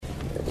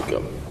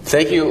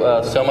Thank you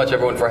so much,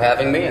 everyone, for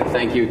having me, and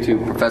thank you to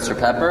Professor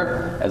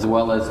Pepper, as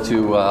well as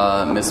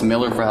to Ms.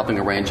 Miller for helping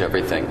arrange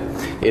everything.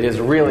 It is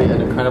really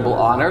an incredible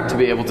honor to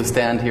be able to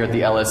stand here at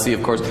the LSE.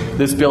 Of course,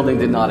 this building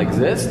did not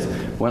exist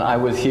when I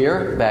was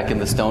here back in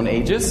the Stone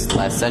Ages,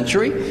 last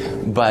century,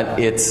 but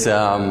it's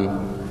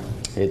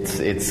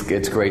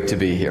great to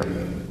be here.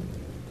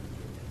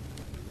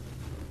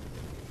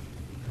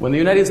 When the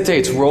United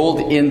States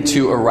rolled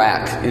into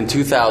Iraq in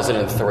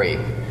 2003,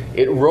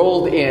 it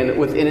rolled in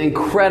with an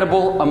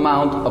incredible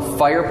amount of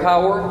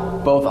firepower,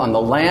 both on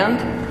the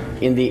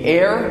land, in the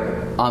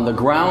air, on the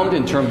ground,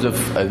 in terms of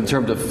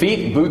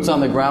feet, boots on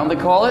the ground, they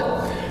call it,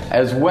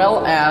 as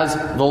well as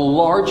the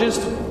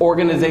largest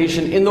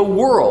organization in the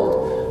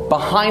world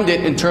behind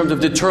it in terms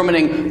of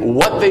determining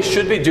what they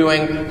should be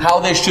doing, how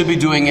they should be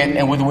doing it,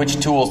 and with which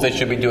tools they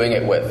should be doing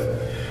it with.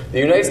 The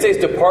United States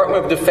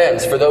Department of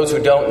Defense, for those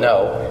who don't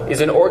know,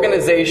 is an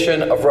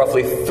organization of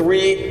roughly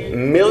 3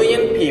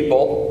 million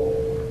people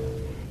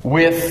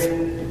with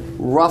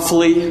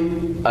roughly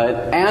an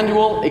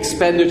annual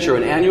expenditure,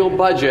 an annual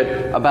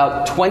budget,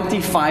 about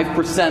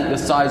 25% the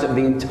size of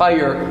the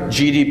entire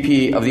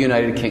GDP of the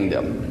United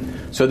Kingdom.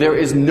 So there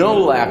is no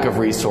lack of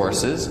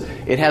resources.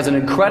 It has an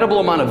incredible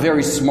amount of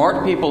very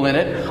smart people in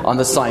it, on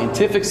the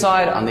scientific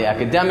side, on the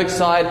academic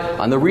side,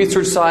 on the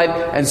research side,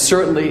 and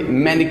certainly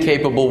many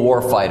capable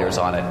warfighters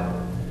on it.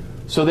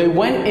 So they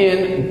went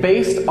in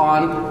based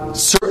on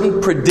certain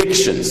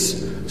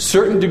predictions,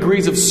 certain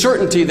degrees of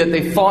certainty that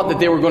they thought that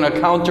they were going to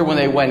counter when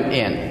they went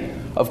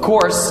in. Of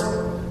course,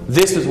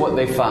 this is what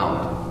they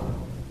found.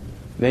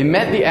 They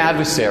met the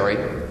adversary,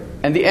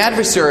 and the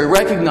adversary,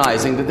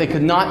 recognizing that they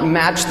could not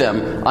match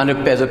them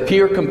as a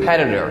peer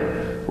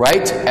competitor,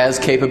 right, as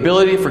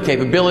capability for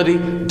capability,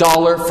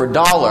 dollar for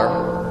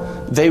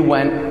dollar, they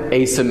went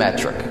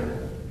asymmetric.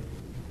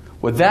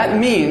 What that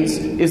means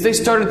is they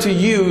started to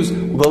use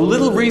the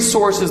little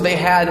resources they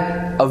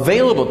had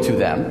available to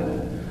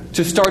them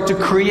to start to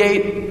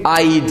create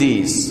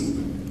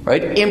IEDs,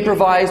 right?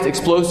 Improvised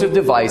explosive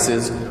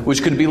devices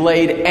which could be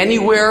laid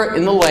anywhere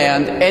in the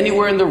land,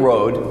 anywhere in the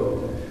road,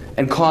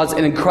 and cause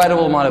an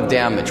incredible amount of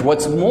damage.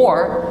 What's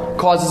more,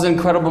 causes an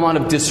incredible amount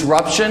of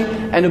disruption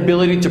and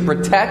ability to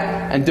protect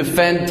and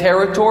defend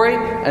territory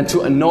and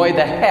to annoy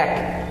the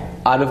heck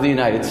out of the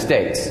United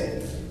States.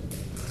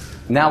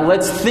 Now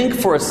let's think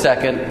for a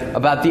second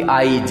about the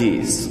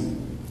IEDs.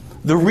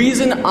 The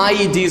reason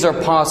IEDs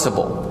are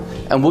possible,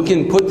 and we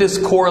can put this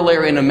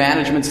corollary in a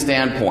management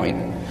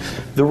standpoint,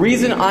 the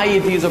reason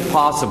IEDs are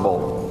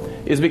possible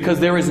is because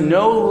there is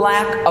no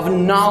lack of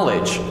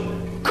knowledge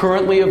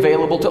currently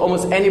available to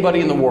almost anybody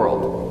in the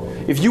world.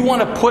 If you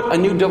want to put a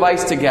new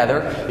device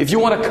together, if you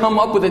want to come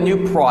up with a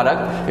new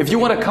product, if you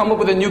want to come up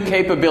with a new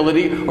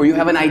capability, or you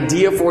have an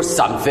idea for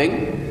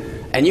something,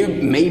 and you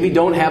maybe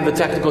don't have the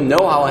technical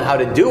know-how on how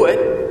to do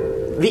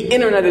it, the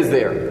internet is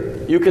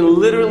there. You can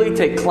literally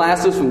take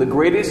classes from the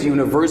greatest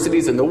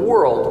universities in the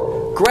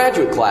world,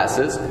 graduate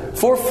classes,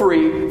 for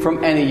free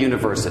from any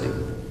university.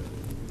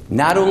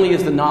 Not only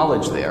is the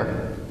knowledge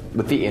there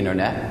with the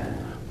internet,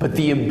 but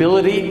the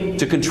ability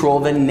to control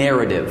the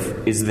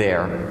narrative is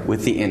there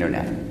with the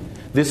internet.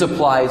 This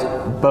applies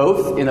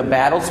both in a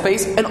battle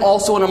space and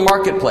also in a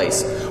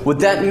marketplace. What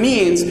that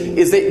means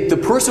is that the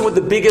person with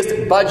the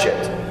biggest budget,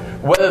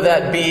 whether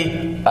that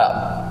be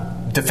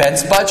a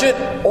defense budget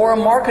or a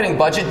marketing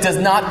budget, does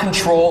not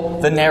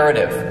control the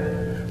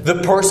narrative.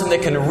 The person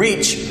that can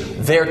reach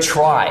their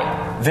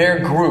tribe, their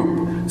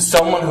group,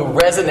 someone who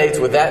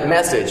resonates with that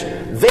message,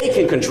 they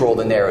can control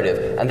the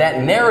narrative. And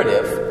that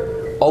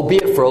narrative,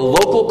 albeit for a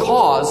local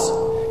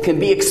cause, can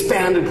be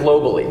expanded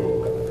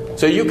globally.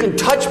 So you can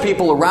touch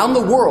people around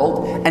the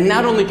world, and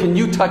not only can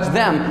you touch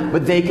them,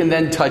 but they can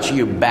then touch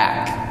you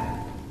back.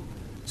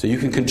 So you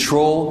can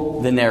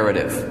control the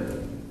narrative.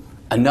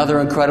 Another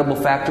incredible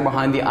factor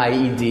behind the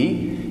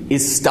IED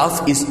is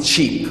stuff is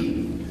cheap.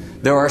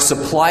 There are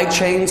supply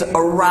chains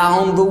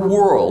around the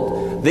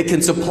world that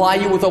can supply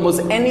you with almost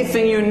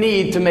anything you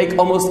need to make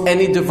almost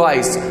any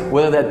device,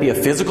 whether that be a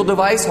physical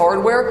device,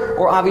 hardware,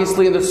 or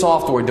obviously in the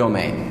software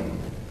domain.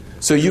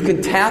 So you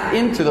can tap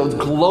into those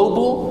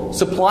global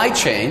supply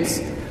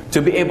chains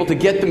to be able to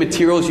get the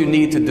materials you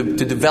need to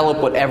develop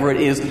whatever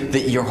it is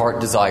that your heart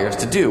desires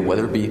to do,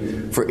 whether it be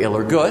for ill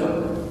or good.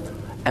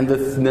 And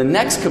the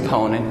next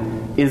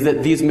component is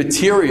that these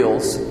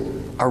materials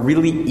are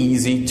really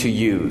easy to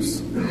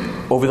use.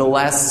 Over the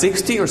last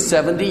 60 or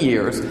 70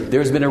 years,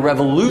 there's been a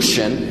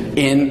revolution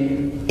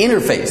in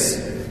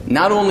interface.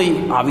 Not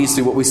only,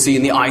 obviously, what we see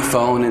in the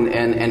iPhone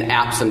and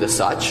apps and the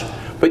such,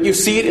 but you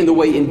see it in the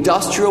way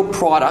industrial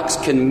products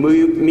can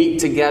meet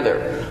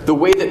together. The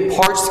way that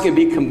parts can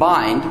be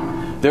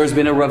combined. There's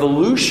been a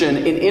revolution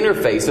in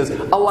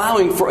interfaces,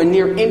 allowing for a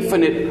near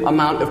infinite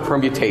amount of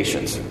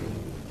permutations.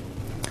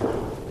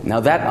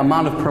 Now that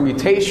amount of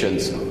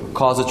permutations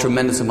cause a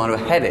tremendous amount of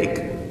headache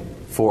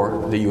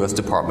for the U.S.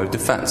 Department of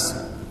Defense.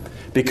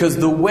 Because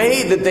the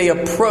way that they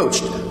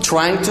approached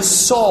trying to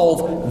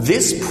solve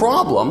this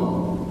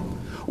problem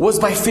was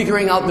by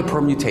figuring out the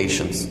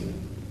permutations.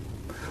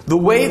 The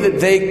way that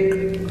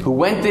they who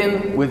went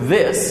in with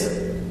this,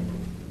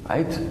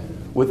 right?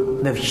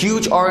 With the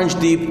huge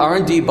R&D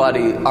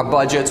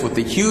budgets, with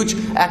the huge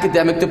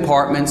academic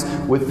departments,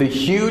 with the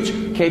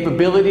huge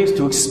capabilities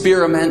to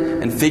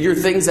experiment and figure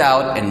things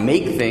out and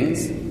make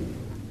things,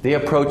 they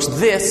approached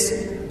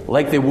this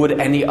like they would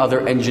any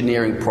other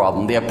engineering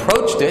problem. They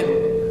approached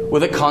it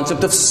with a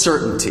concept of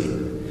certainty.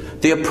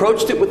 They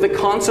approached it with the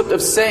concept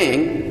of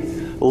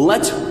saying,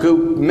 let's go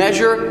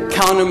measure,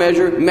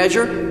 countermeasure,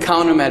 measure,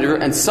 countermeasure,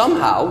 and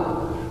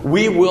somehow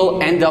we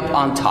will end up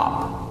on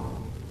top.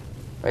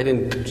 Right?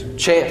 In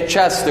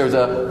chess, there's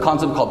a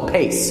concept called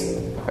pace.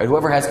 Right?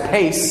 Whoever has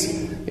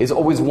pace is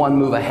always one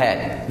move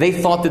ahead. They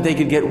thought that they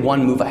could get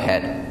one move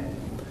ahead.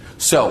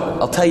 So,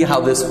 I'll tell you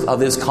how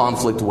this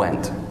conflict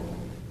went.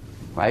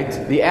 Right?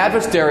 The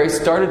adversaries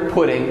started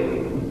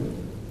putting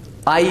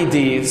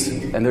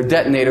IEDs and their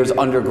detonators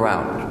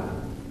underground.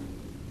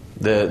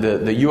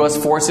 The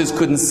U.S. forces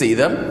couldn't see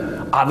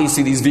them.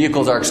 Obviously, these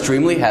vehicles are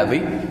extremely heavy.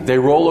 They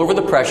roll over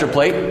the pressure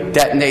plate,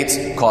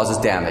 detonates, causes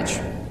damage.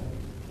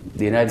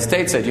 The United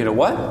States said, you know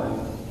what?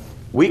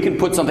 We can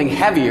put something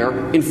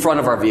heavier in front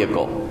of our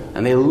vehicle.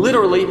 And they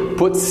literally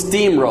put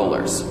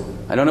steamrollers.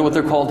 I don't know what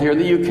they're called here in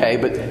the UK,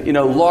 but,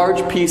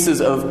 large pieces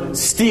of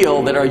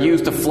steel that are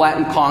used to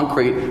flatten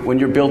concrete when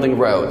you're building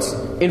roads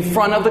in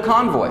front of the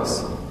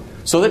convoys.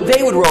 So that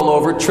they would roll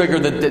over,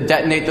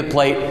 detonate the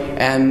plate,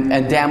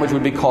 and damage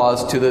would be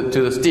caused to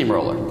the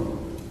steamroller.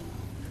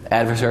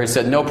 Adversary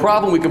said, no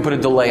problem, we can put a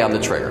delay on the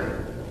trigger.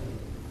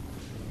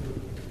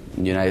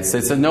 The United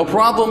States said, no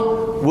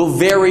problem, we'll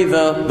vary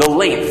the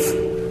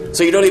length.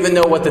 So you don't even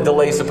know what the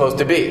delay is supposed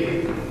to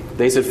be.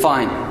 They said,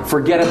 fine,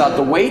 forget about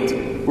the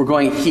weight, we're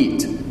going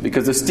heat.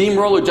 Because the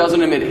steamroller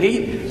doesn't emit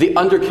heat, the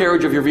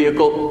undercarriage of your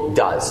vehicle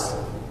does.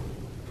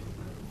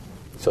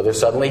 So there's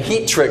suddenly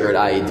heat-triggered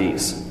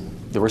IEDs.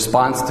 The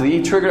response to the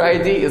heat-triggered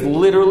IED is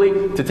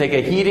literally to take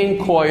a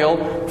heating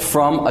coil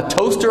from a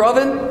toaster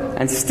oven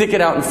and stick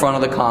it out in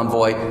front of the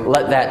convoy,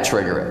 let that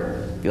trigger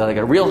it. You let it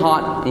get real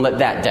hot and let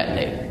that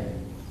detonate.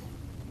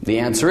 The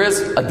answer is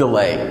a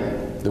delay.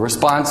 The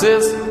response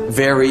is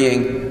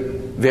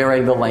varying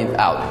the length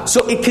out.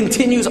 So it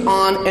continues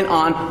on,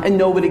 and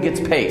nobody gets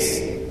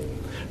pace.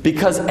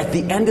 Because at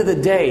the end of the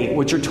day,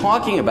 what you're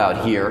talking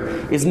about here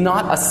is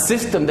not a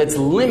system that's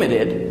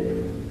limited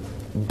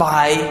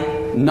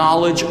by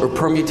knowledge or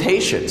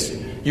permutations.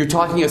 You're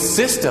talking a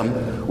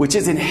system which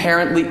is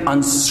inherently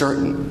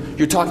uncertain.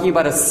 You're talking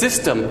about a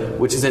system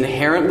which is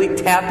inherently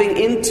tapping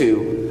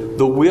into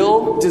the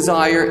will,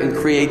 desire, and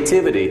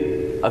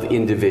creativity of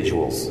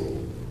individuals.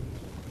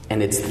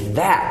 And it's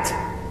that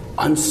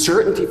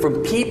uncertainty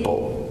from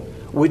people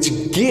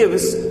which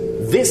gives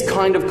this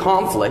kind of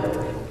conflict,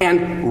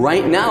 and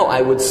right now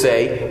I would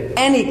say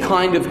any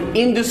kind of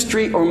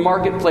industry or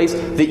marketplace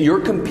that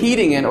you're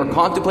competing in or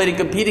contemplating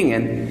competing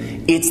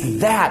in, it's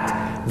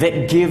that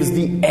gives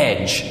the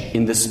edge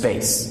in the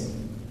space.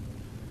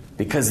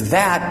 Because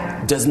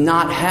that does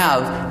not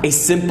have a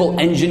simple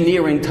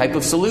engineering type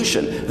of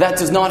solution. That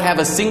does not have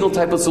a single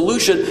type of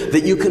solution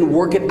that you can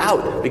work it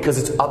out, because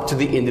it's up to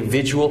the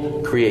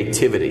individual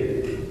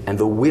creativity and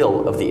the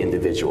will of the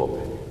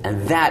individual.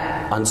 And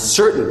that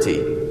uncertainty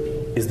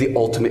is the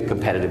ultimate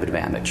competitive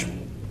advantage.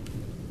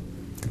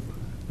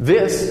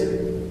 This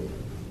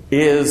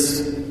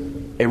is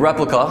a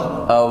replica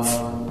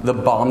of the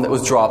bomb that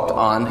was dropped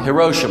on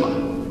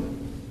Hiroshima.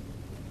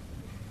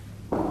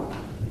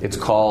 It's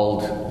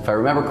called, if I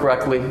remember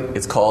correctly,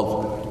 it's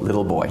called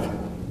Little Boy.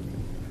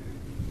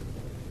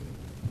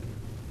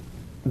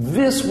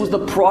 This was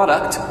the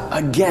product,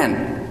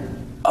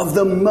 again, of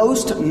the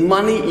most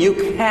money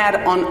you had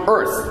on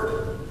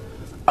Earth,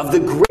 of the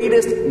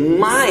greatest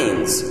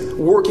minds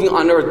working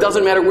on Earth.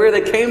 Doesn't matter where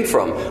they came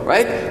from,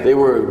 right? They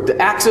were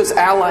the Axis,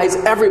 Allies,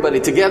 everybody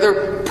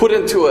together, put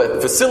into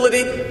a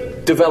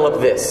facility, develop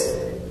this.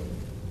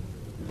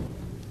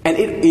 And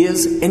it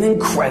is an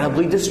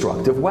incredibly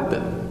destructive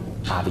weapon.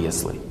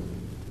 Obviously.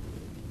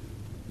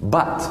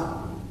 But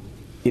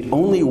it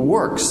only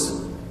works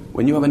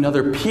when you have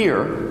another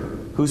peer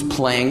who's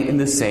playing in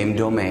the same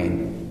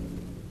domain.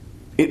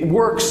 It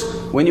works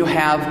when you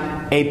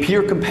have a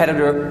peer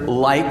competitor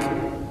like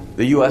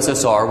the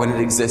USSR when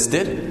it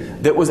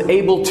existed that was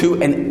able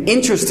to and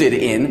interested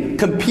in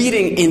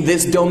competing in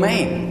this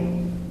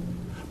domain.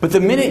 But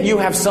the minute you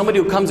have somebody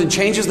who comes and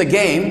changes the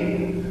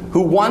game,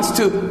 who wants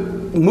to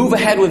move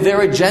ahead with their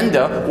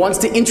agenda, wants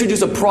to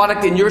introduce a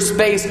product in your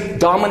space,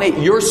 dominate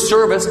your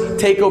service,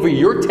 take over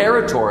your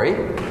territory,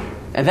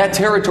 and that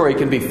territory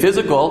can be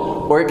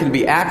physical or it can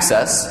be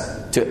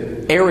access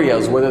to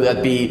areas, whether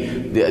that be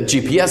the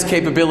GPS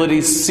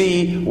capabilities,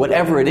 sea,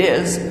 whatever it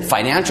is,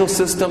 financial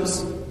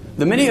systems.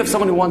 The minute you have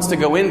someone who wants to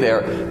go in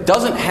there,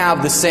 doesn't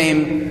have the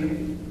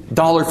same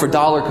dollar for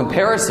dollar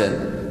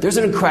comparison, there's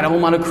an incredible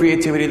amount of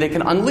creativity they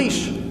can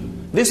unleash.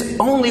 This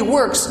only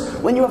works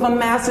when you have a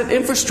massive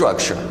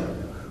infrastructure.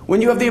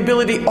 When you have the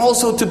ability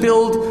also to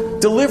build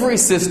delivery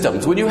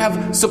systems, when you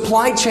have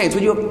supply chains,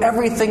 when you have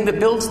everything that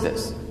builds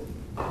this.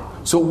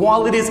 So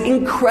while it is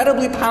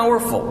incredibly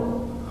powerful,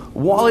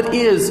 while it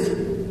is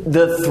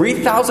the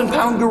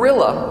 3,000-pound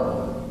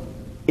gorilla,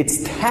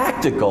 its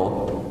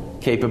tactical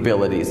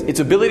capabilities,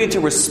 its ability to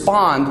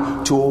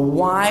respond to a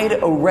wide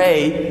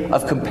array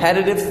of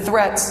competitive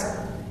threats,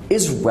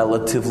 is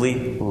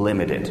relatively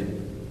limited.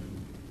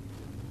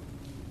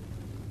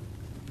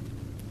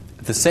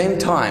 At the same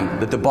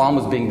time that the bomb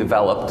was being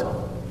developed,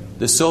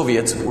 the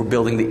Soviets were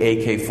building the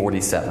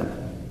AK-47.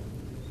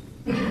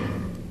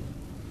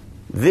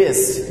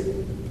 This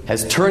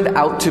has turned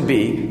out to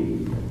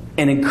be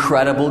an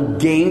incredible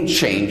game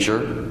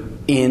changer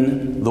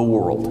in the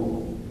world.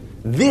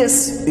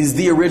 This is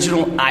the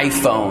original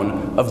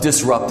iPhone of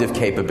disruptive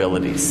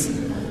capabilities.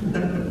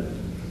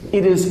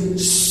 It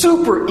is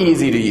super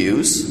easy to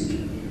use.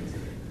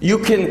 You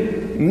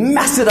can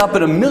mess it up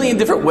in a million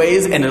different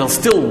ways and it'll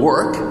still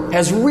work.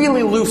 Has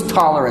really loose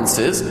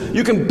tolerances.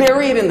 You can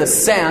bury it in the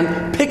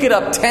sand, pick it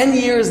up 10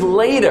 years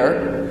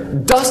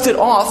later, dust it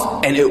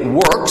off, and it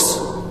works.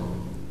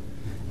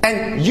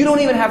 And you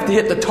don't even have to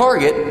hit the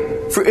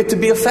target for it to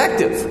be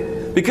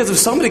effective. Because if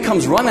somebody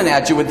comes running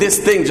at you with this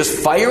thing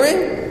just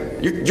firing,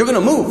 you're going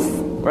to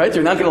move, right?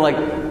 You're not going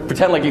to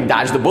pretend like you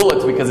dodged the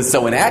bullets because it's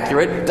so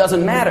inaccurate. It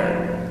doesn't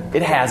matter.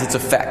 It has its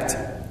effect.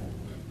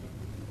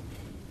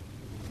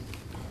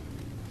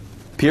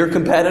 Peer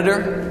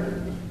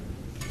competitor,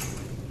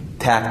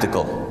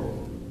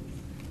 tactical.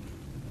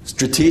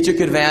 Strategic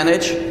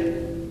advantage,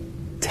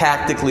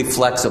 tactically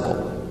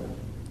flexible.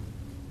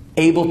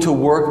 Able to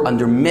work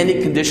under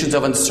many conditions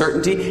of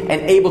uncertainty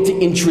and able to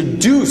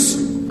introduce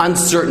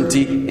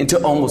uncertainty into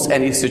almost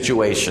any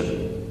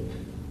situation.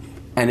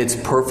 And it's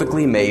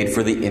perfectly made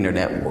for the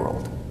internet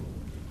world.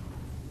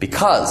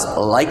 Because,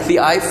 like the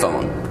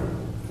iPhone,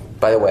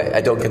 by the way,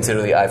 I don't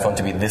consider the iPhone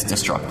to be this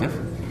destructive,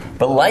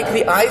 but like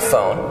the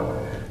iPhone,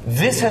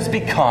 this has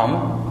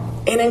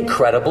become an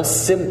incredible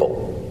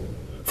symbol.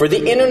 For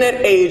the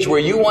internet age where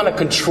you want to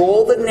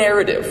control the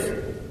narrative,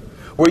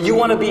 where you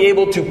want to be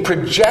able to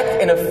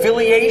project an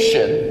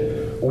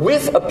affiliation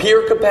with a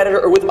peer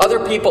competitor or with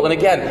other people, and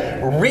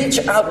again,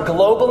 reach out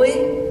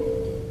globally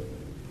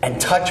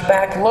and touch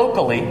back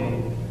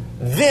locally,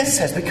 this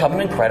has become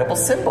an incredible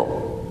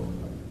symbol.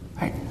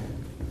 Right?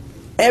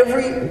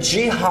 Every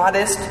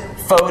jihadist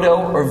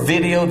photo or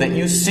video that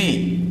you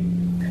see,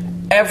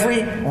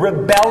 every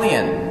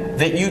rebellion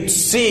that you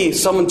see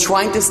someone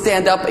trying to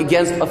stand up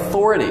against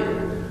authority,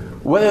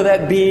 whether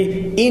that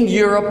be in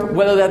Europe,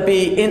 whether that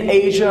be in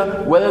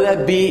Asia, whether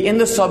that be in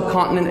the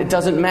subcontinent, it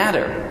doesn't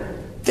matter.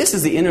 This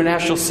is the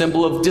international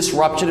symbol of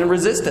disruption and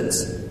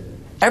resistance.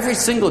 Every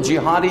single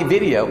jihadi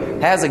video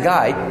has a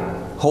guy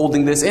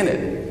holding this in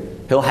it.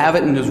 He'll have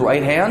it in his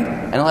right hand,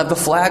 and he'll have the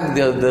flag,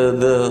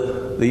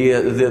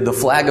 the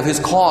flag of his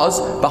cause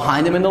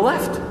behind him in the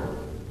left.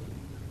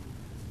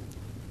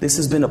 This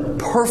has been a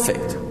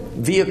perfect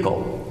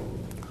vehicle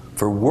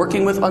for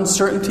working with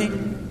uncertainty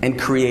and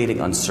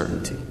creating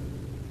uncertainty.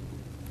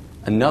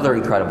 Another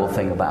incredible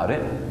thing about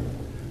it,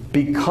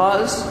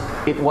 because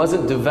it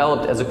wasn't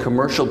developed as a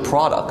commercial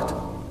product,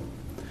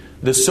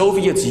 the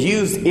Soviets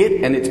used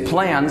it and its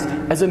plans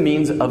as a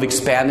means of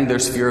expanding their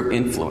sphere of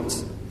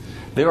influence.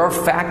 There are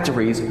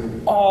factories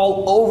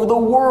all over the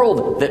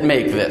world that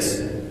make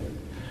this.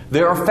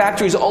 There are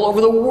factories all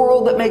over the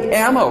world that make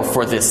ammo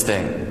for this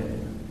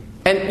thing.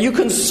 And you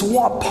can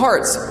swap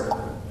parts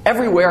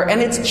everywhere,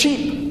 and it's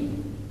cheap.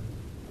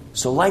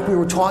 So like we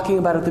were talking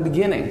about at the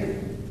beginning,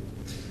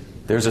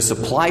 there's a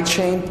supply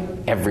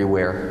chain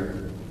everywhere.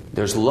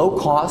 There's low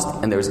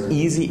cost and there's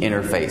easy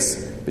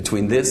interface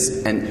between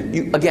this and,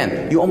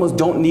 you almost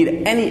don't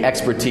need any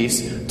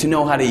expertise to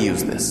know how to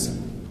use this.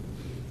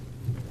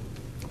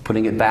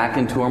 Putting it back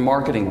into our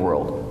marketing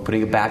world,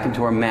 putting it back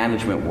into our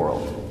management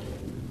world.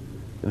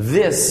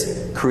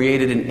 This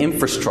created an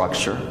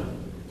infrastructure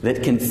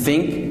that can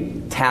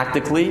think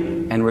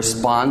tactically and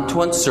respond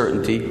to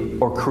uncertainty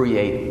or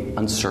create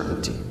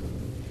uncertainty.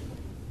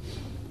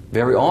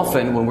 Very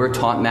often, when we're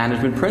taught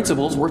management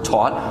principles, we're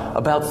taught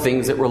about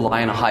things that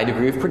rely on a high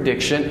degree of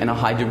prediction and a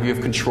high degree of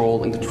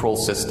control and control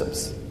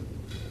systems.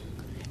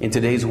 In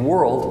today's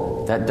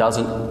world, that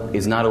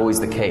is not always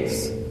the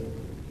case.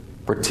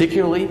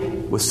 Particularly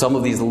with some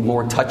of these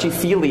more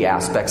touchy-feely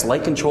aspects,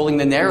 like controlling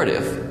the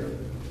narrative.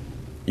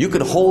 You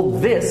could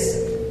hold this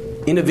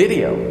in a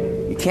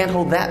video. You can't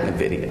hold that in a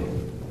video.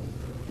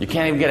 You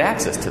can't even get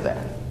access to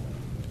that.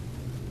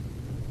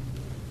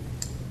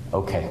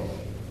 Okay.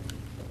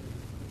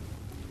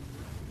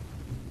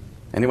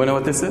 Anyone know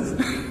what this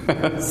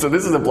is? So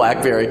this is a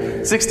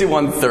BlackBerry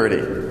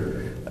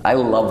 6130. I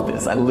love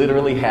this. I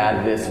literally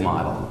had this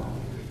model.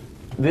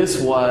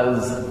 This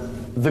was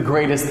the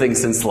greatest thing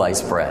since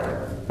sliced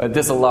bread.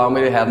 This allowed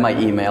me to have my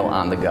email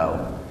on the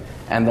go.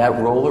 And that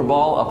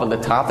rollerball up on the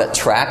top, that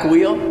track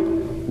wheel,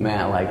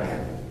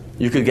 man,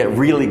 you could get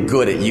really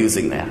good at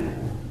using that.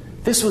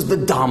 This was the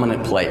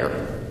dominant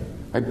player.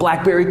 Right?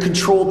 BlackBerry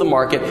controlled the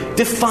market,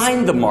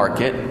 defined the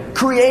market,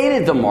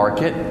 created the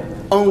market,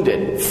 owned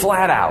it,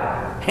 flat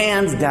out,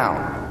 hands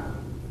down.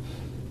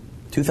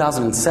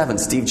 2007,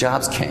 Steve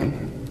Jobs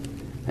came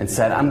and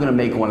said, I'm going to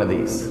make one of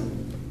these.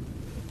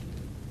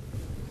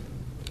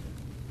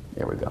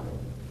 There we go.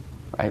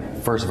 Right?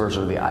 First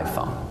version of the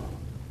iPhone.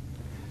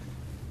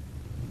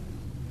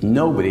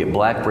 Nobody at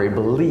BlackBerry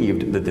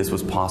believed that this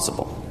was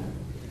possible.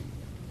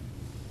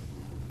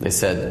 They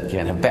said, you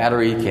can't have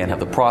battery, you can't have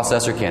the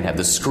processor, can't have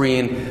the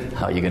screen.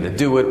 How are you going to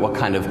do it? What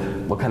kind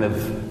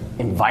of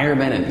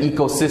environment and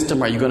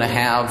ecosystem are you going to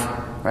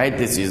have? Right?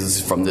 This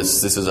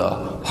is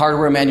a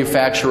hardware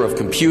manufacturer of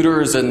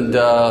computers and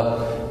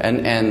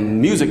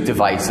music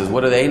devices.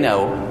 What do they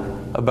know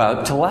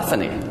about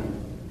telephony? It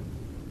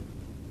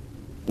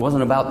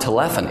wasn't about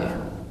telephony.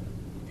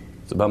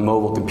 It was about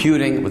mobile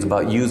computing. It was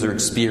about user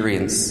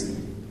experience,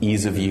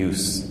 ease of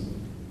use.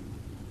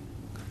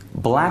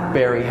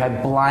 BlackBerry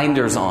had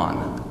blinders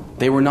on.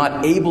 They were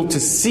not able to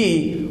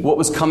see what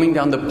was coming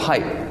down the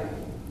pipe.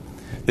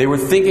 They were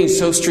thinking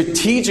so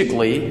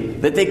strategically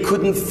that they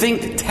couldn't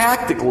think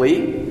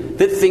tactically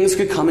that things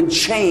could come and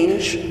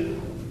change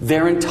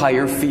their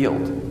entire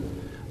field.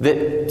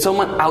 That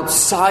someone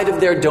outside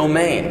of their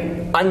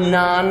domain, a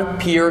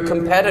non-peer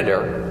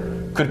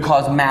competitor, could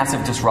cause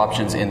massive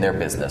disruptions in their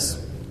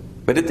business.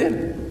 But it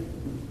did.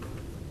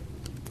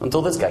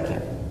 Until this guy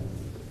came.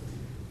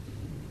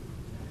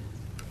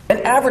 An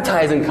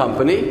advertising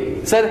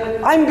company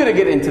said, I'm going to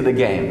get into the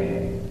game.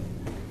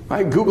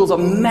 Right? Google's a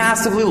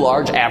massively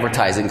large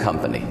advertising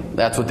company.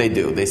 That's what they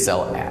do. They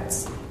sell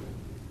ads.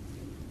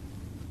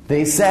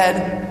 They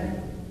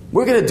said,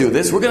 we're going to do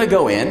this. We're going to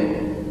go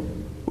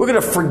in. We're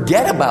going to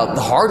forget about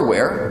the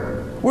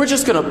hardware. We're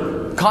just going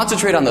to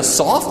concentrate on the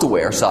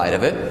software side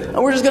of it,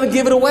 and we're just going to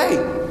give it away.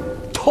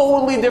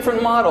 Totally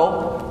different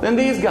model than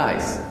these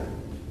guys.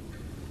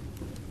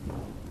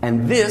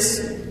 And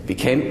this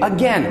became,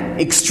 again,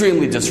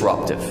 extremely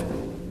disruptive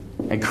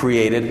and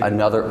created an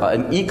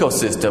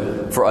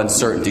ecosystem for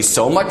uncertainty.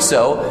 So much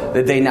so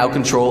that they now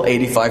control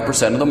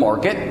 85% of the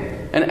market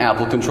and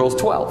Apple controls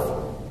 12%.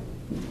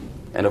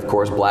 And of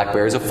course,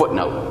 BlackBerry is a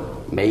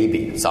footnote.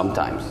 Maybe,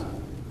 sometimes.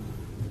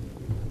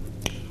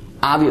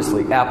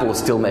 Obviously, Apple is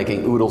still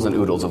making oodles and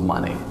oodles of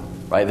money.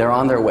 Right? They're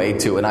on their way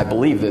to, and I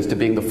believe this, to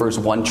being the first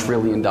 $1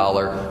 trillion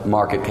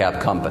market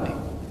cap company.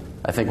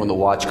 I think when the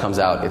watch comes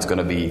out, it's going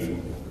to be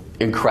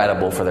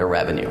incredible for their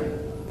revenue.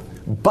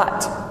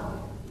 But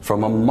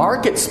from a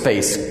market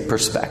space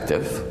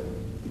perspective,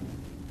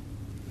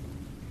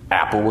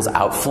 Apple was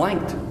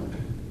outflanked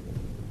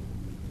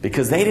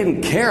because they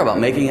didn't care about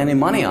making any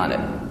money on it.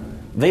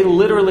 They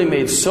literally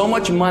made so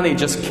much money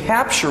just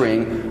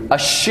capturing a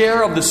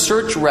share of the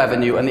search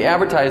revenue and the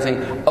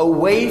advertising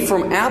away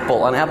from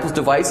Apple on Apple's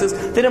devices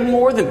that it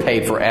more than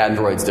paid for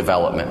Android's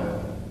development.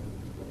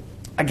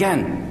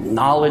 Again,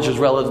 knowledge is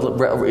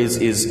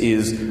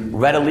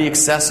readily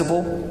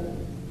accessible.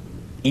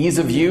 Ease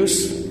of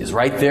use is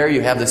right there.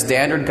 You have the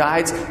standard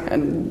guides.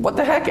 And what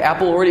the heck?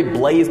 Apple already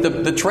blazed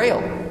the trail.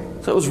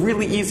 So it was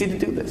really easy to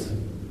do this.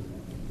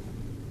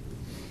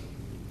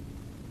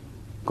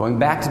 Going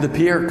back to the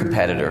peer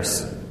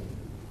competitors.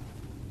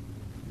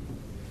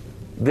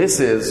 This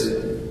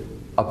is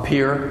a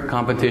peer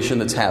competition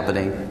that's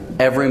happening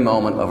every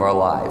moment of our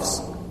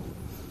lives.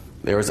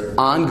 There is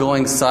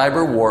ongoing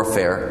cyber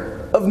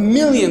warfare of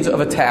millions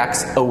of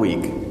attacks a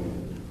week.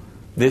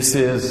 This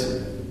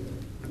is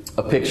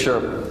a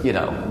picture,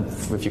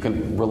 if you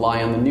can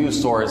rely on the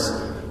news source,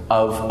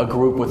 of a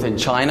group within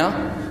China,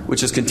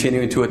 which is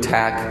continuing to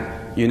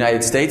attack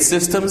United States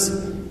systems.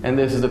 And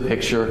this is a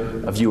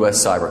picture of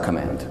U.S. Cyber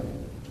Command,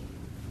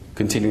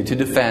 continuing to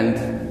defend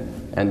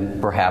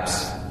and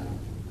perhaps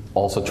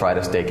also try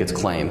to stake its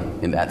claim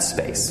in that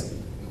space.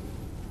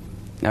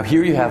 Now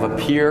here you have a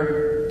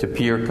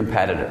peer-to-peer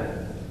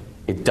competitor.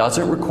 It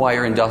doesn't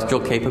require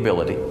industrial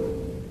capability.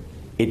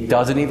 It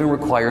doesn't even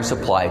require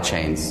supply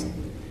chains.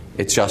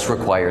 It just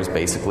requires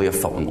basically a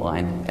phone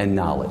line and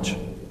knowledge.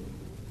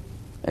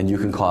 And you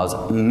can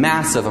cause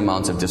massive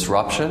amounts of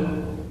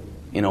disruption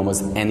in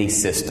almost any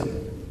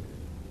system.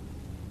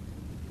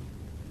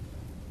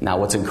 Now,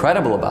 what's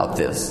incredible about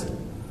this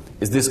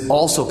is this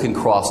also can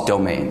cross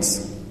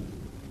domains.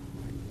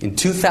 In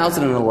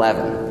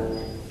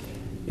 2011,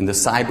 in the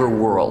cyber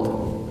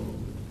world,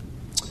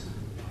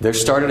 there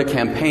started a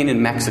campaign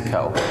in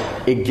Mexico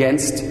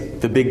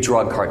against the big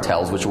drug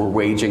cartels, which were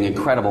waging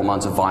incredible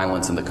amounts of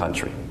violence in the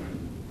country.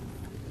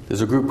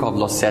 There's a group called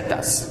Los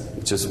Zetas,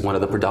 which is one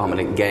of the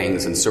predominant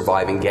gangs and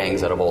surviving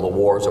gangs out of all the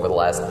wars over the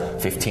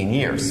last 15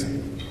 years.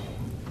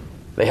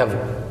 They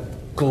have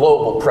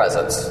global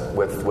presence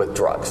with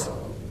drugs.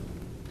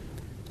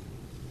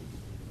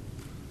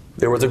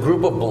 There was a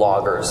group of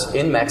bloggers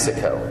in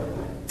Mexico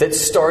that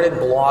started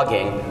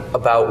blogging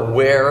about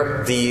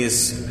where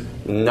these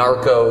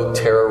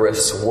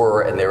narco-terrorists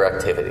were and their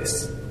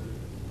activities.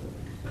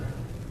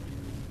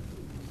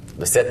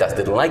 The Zetas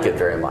didn't like it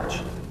very much.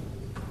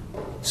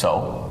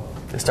 So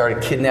they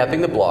started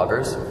kidnapping the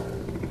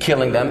bloggers,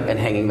 killing them, and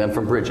hanging them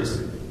from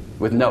bridges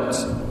with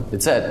notes.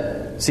 It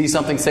said, see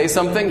something, say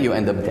something, you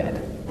end up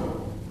dead.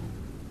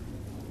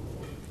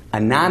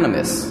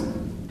 Anonymous,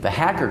 the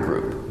hacker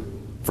group,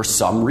 for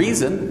some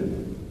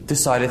reason,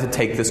 decided to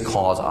take this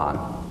cause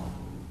on.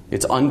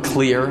 It's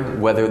unclear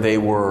whether they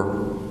were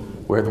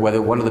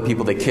whether one of the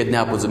people they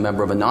kidnapped was a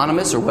member of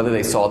Anonymous, or whether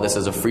they saw this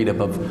as a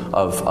freedom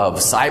of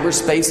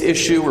cyberspace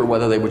issue, or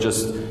whether they were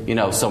just,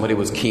 somebody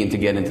was keen to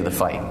get into the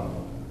fight.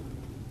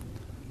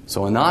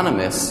 So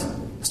Anonymous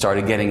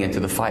started getting into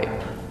the fight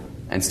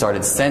and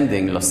started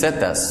sending Los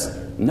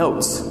Zetas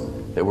notes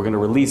that we're going to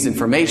release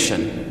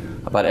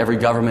information about every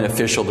government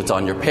official that's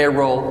on your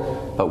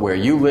payroll, about where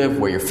you live,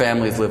 where your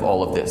families live,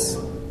 all of this.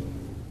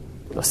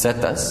 Los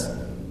Zetas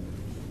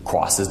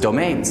crosses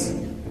domains.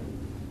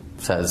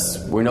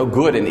 Says, we're no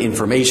good in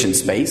information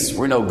space.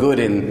 We're no good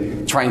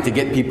in trying to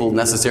get people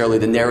necessarily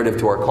the narrative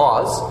to our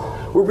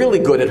cause. We're really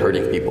good at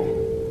hurting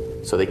people.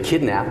 So they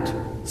kidnapped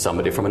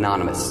somebody from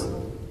Anonymous.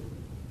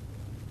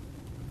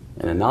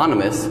 And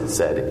Anonymous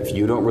said, if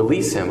you don't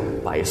release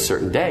him by a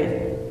certain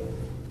day,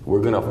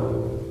 we're going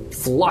to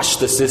flush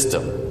the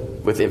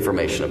system with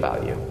information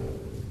about you.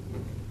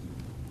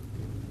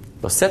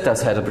 Los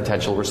Zetas had a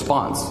potential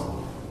response,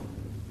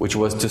 which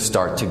was to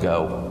start to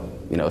go,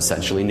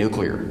 essentially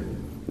nuclear,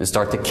 and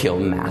start to kill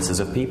masses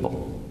of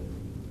people.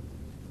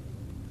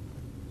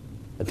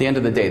 At the end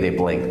of the day, they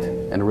blinked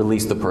and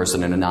released the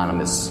person, and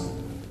Anonymous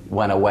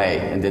went away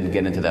and didn't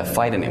get into that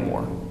fight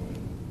anymore.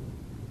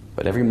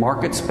 But every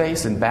market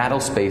space and battle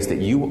space that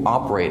you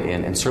operate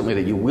in, and certainly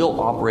that you will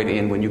operate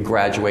in when you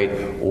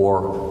graduate,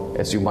 or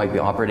as you might be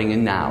operating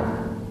in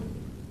now,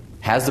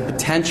 has the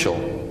potential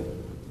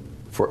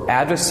for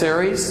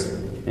adversaries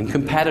and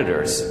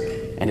competitors,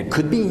 and it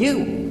could be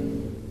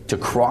you, to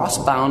cross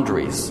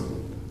boundaries,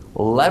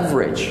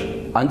 leverage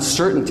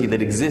uncertainty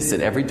that exists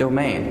in every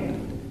domain,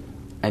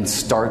 and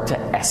start to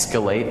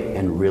escalate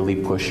and really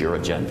push your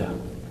agenda.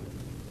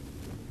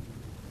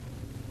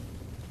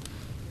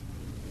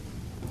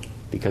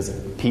 Because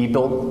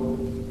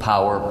people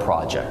power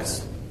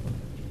projects.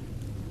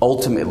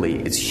 Ultimately,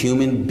 it's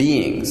human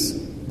beings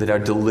that are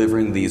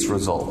delivering these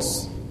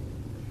results.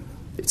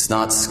 It's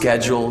not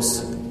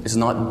schedules, it's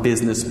not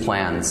business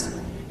plans,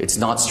 it's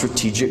not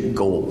strategic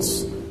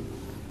goals.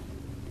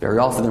 Very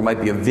often there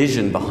might be a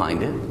vision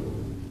behind it,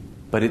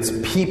 but it's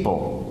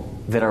people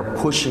that are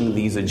pushing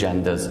these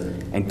agendas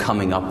and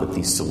coming up with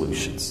these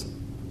solutions.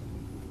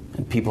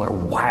 And people are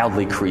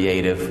wildly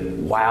creative,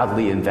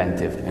 wildly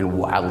inventive, and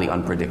wildly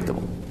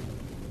unpredictable.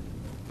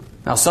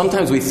 Now,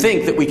 sometimes we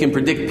think that we can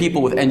predict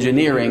people with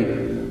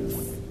engineering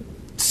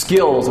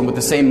skills and with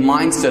the same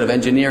mindset of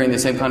engineering, the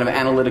same kind of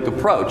analytic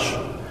approach.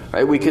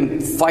 Right? We can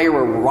fire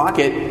a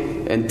rocket,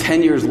 and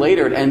 10 years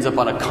later it ends up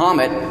on a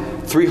comet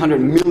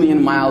 300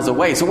 million miles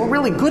away. So we're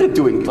really good at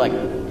doing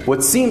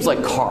what seems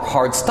like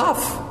hard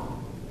stuff.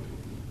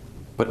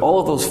 But all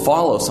of those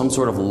follow some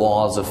sort of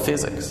laws of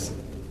physics.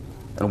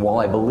 And while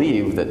I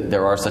believe that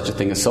there are such a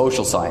thing as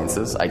social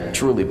sciences, I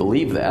truly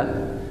believe that,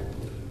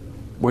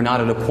 we're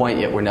not at a point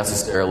yet where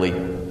necessarily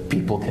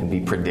people can be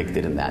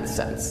predicted in that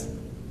sense.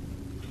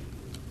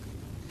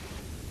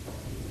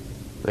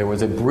 There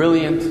was a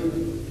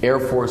brilliant Air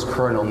Force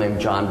colonel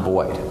named John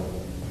Boyd.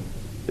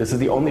 This is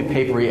the only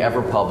paper he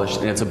ever published,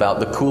 and it's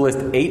about the coolest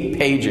 8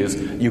 pages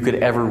you could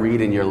ever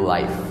read in your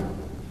life.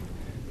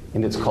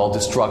 And it's called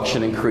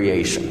Destruction and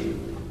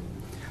Creation.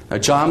 Now,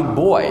 John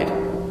Boyd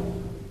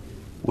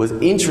was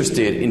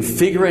interested in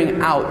figuring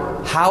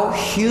out how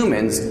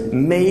humans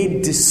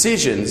made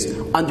decisions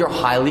under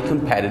highly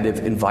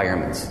competitive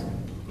environments.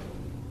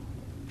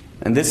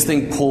 And this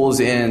thing pulls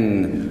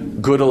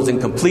in Gödel's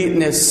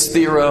incompleteness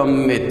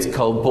theorem, it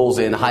pulls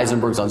in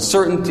Heisenberg's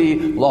uncertainty,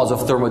 laws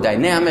of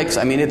thermodynamics.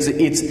 I mean, it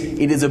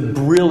is a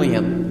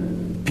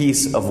brilliant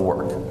piece of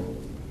work.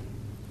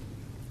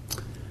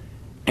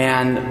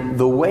 And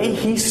the way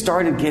he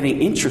started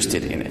getting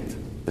interested in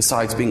it,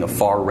 besides being a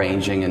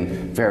far-ranging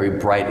and very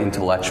bright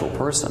intellectual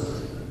person,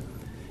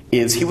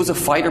 is he was a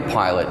fighter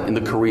pilot in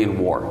the Korean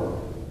War.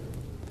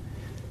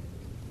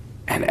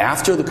 And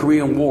after the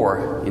Korean War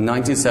in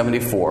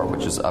 1974,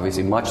 which is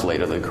obviously much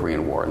later than the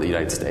Korean War in the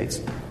United States,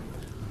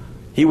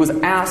 he was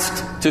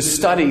asked to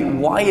study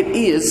why it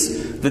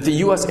is that the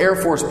U.S. Air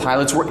Force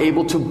pilots were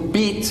able to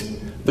beat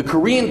the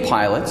Korean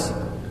pilots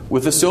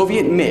with the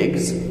Soviet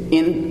MiGs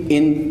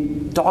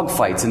in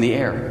dogfights in the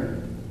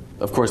air.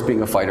 Of course,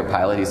 being a fighter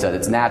pilot, he said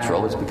it's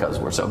natural. It's because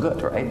we're so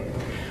good, right?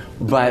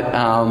 But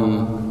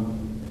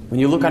when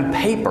you look on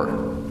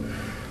paper,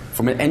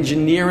 from an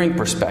engineering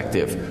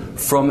perspective,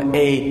 from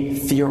a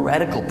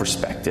theoretical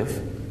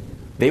perspective,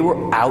 they were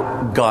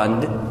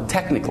outgunned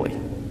technically.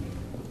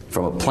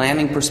 From a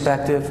planning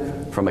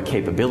perspective, from a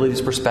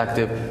capabilities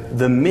perspective,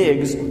 the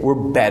MiGs were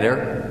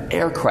better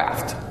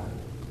aircraft.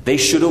 They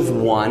should have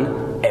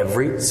won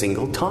every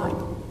single time,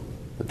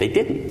 but they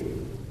didn't.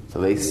 So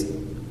they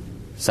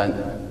sent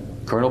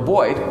Colonel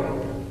Boyd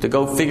to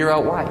go figure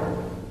out why.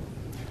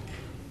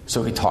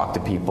 So he talked to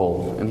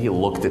people, and he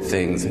looked at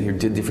things, and he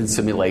did different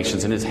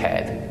simulations in his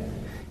head.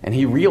 And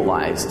he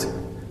realized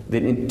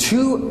that in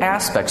two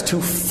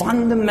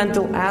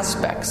fundamental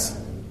aspects,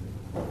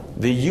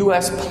 the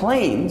U.S.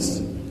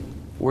 planes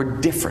were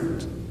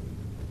different.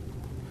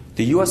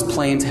 The U.S.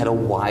 planes had a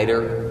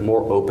wider,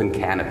 more open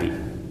canopy.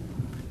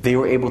 They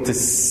were able to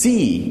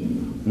see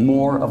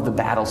more of the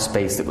battle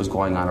space that was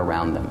going on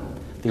around them.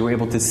 They were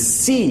able to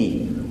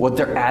see what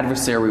their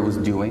adversary was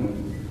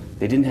doing.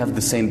 They didn't have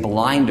the same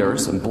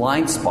blinders and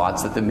blind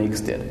spots that the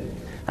MiGs did.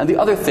 And the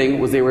other thing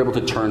was they were able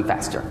to turn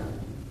faster.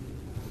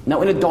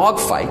 Now, in a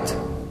dogfight,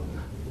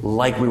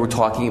 like we were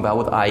talking about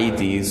with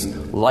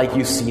IEDs, like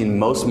you see in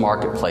most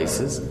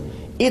marketplaces,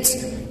 it's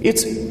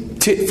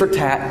tit for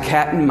tat,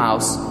 cat and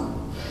mouse,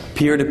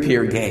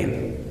 peer-to-peer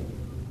game.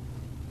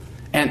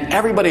 And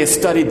everybody has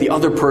studied the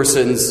other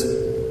person's,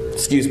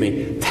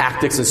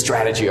 tactics and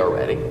strategy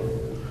already.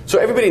 So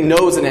everybody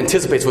knows and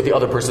anticipates what the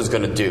other person is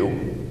going to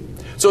do.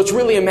 So it's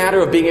really a matter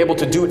of being able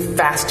to do it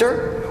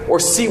faster or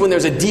see when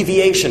there's a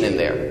deviation in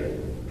there.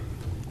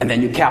 And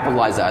then you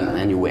capitalize on it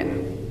and you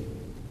win.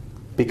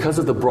 Because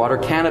of the broader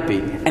canopy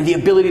and the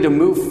ability to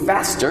move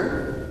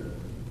faster,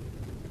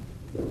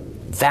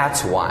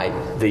 that's why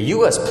the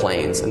U.S.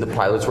 planes and the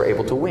pilots were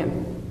able to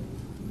win.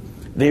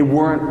 They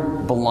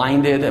weren't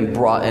blinded and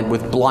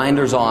with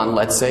blinders on,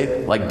 let's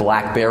say, like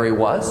BlackBerry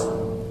was.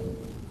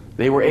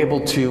 They were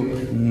able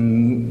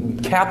to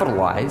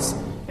capitalize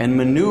and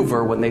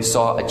maneuver when they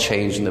saw a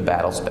change in the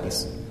battle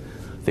space.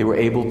 They were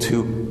able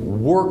to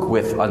work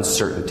with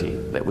uncertainty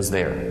that was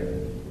there.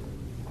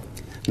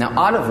 Now,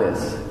 out of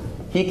this,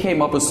 he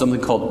came up with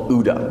something called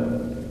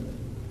OODA.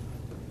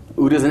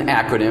 OODA is an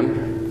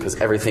acronym,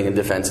 because everything in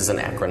defense is an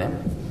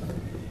acronym.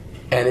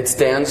 And it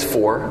stands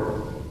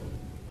for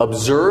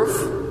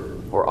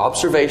observe, or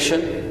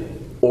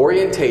observation,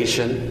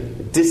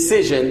 orientation,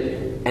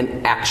 decision,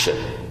 and action.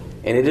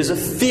 And it is a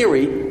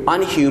theory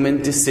on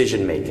human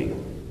decision making.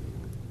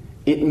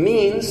 It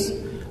means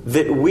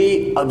that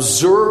we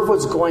observe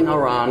what's going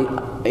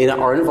on in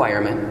our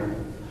environment,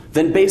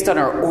 then based on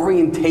our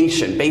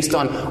orientation, based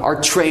on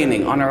our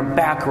training, on our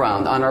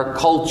background, on our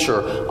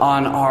culture,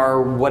 on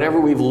our whatever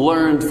we've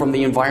learned from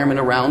the environment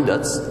around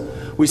us,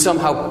 we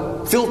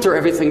somehow filter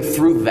everything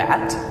through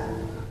that.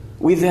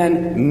 We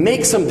then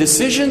make some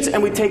decisions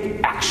and we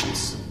take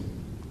actions.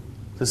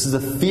 This is a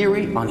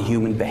theory on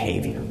human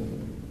behavior.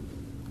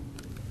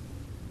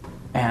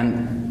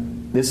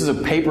 And this is a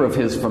paper of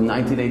his from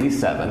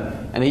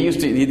 1987, and he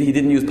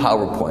didn't use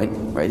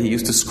PowerPoint, right? He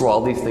used to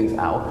scrawl these things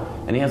out,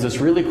 and he has this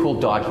really cool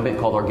document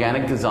called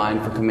Organic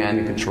Design for Command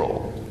and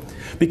Control.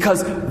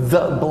 Because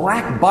the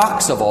black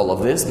box of all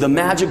of this, the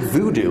magic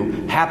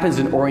voodoo, happens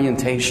in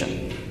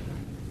orientation.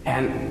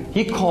 And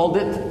he called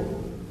it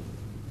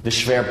the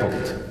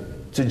Schwerpunkt.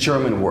 It's a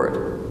German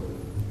word.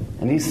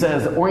 And he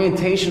says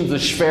orientation is the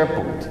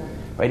Schwerpunkt,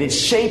 right? It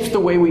shapes the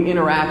way we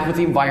interact with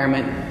the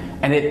environment,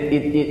 and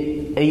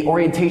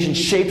orientation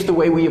shapes the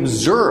way we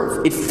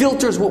observe. It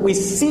filters what we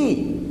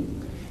see.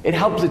 It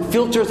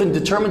filters and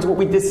determines what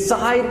we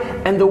decide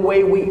and the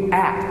way we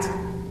act.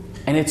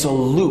 And it's a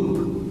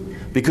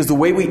loop. Because the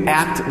way we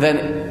act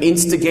then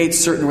instigates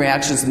certain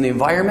reactions in the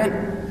environment,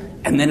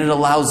 and then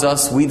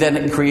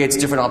it creates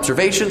different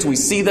observations. We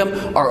see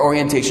them, our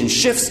orientation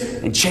shifts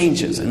and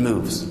changes and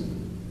moves.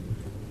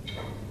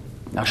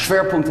 Now,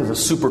 Schwerpunkt is a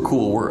super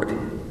cool word.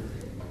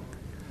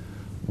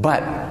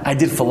 But I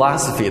did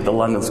philosophy at the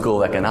London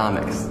School of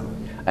Economics,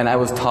 and I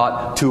was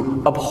taught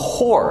to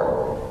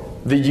abhor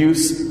the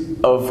use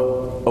of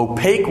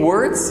opaque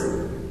words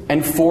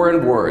and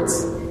foreign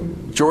words.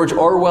 George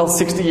Orwell,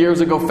 60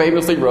 years ago,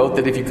 famously wrote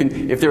that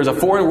if there's a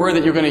foreign word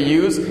that you're going to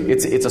use,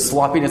 it's a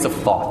sloppiness of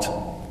thought.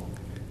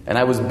 And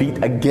I was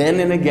beat again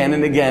and again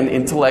and again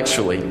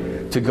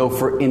intellectually to go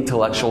for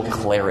intellectual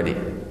clarity.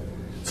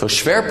 So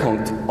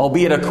Schwerpunkt,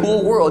 albeit a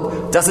cool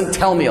word, doesn't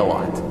tell me a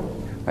lot.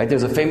 Right?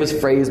 There's a famous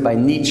phrase by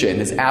Nietzsche in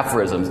his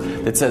aphorisms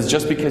that says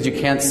just because you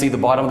can't see the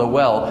bottom of the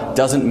well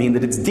doesn't mean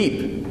that it's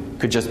deep. It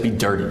could just be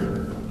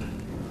dirty.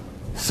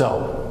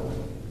 So,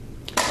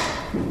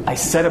 I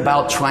set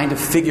about trying to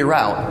figure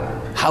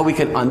out how we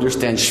can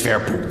understand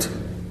Schwerpunkt.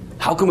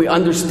 How can we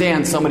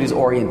understand somebody's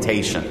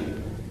orientation?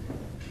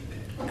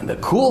 And the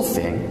cool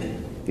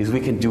thing is we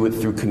can do it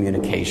through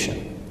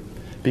communication.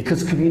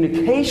 Because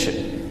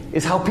communication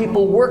is how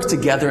people work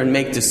together and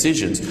make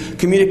decisions.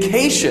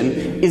 Communication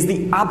is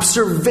the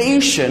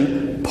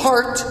observation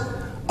part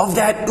of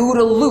that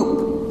OODA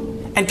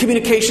loop. And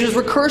communication is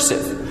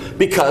recursive,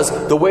 because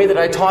the way that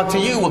I talk to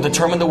you will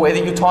determine the way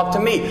that you talk to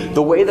me.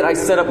 The way that I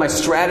set up my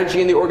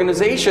strategy in the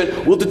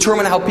organization will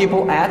determine how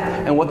people act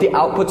and what the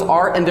outputs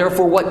are, and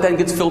therefore what then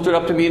gets filtered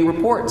up to me in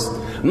reports.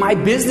 My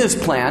business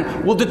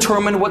plan will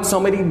determine what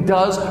somebody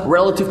does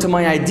relative to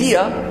my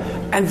idea,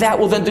 and that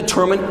will then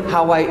determine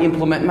how I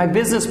implement my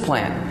business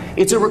plan.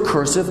 It's a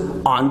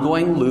recursive,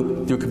 ongoing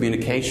loop through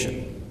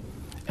communication.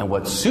 And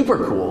what's super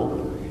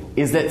cool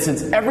is that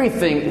since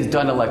everything is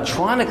done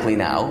electronically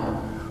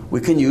now,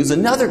 we can use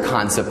another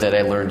concept that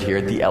I learned here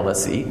at the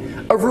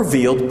LSE of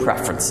revealed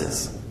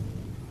preferences.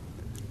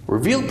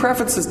 Revealed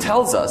preferences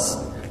tells us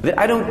that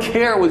I don't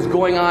care what's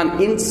going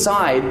on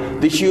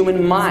inside the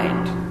human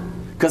mind,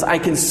 because I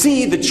can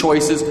see the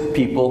choices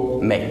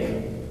people make.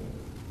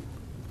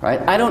 Right?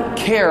 I don't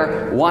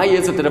care why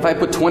is it that if I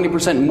put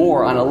 20%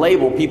 more on a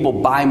label, people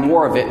buy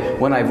more of it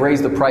when I've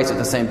raised the price at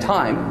the same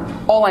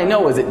time. All I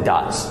know is it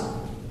does.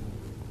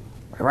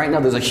 Right now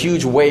there's a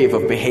huge wave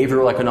of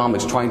behavioral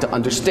economics trying to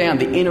understand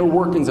the inner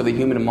workings of the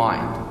human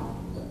mind.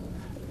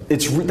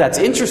 That's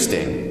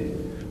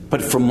interesting,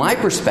 but from my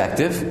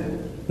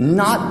perspective,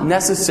 not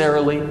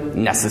necessarily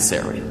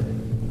necessary.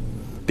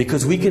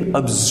 Because we can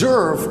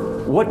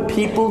observe what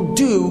people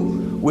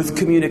do with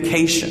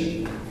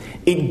communication.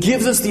 It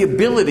gives us the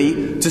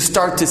ability to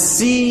start to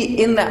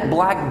see in that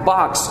black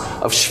box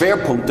of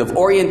Schwerpunkt, of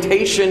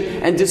orientation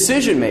and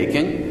decision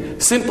making,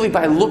 simply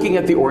by looking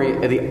at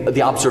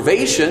the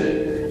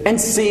observation and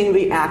seeing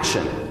the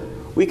action.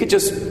 We could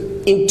just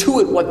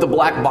intuit what the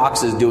black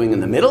box is doing in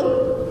the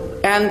middle,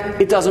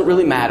 and it doesn't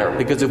really matter,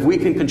 because if we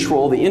can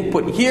control the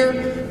input here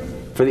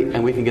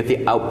and we can get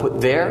the output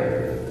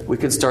there, we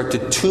can start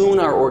to tune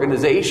our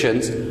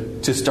organizations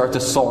to start to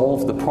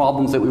solve the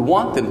problems that we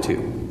want them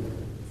to.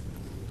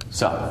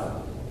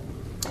 So,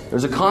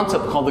 there's a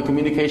concept called the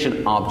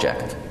communication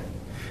object.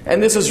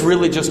 And this is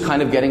really just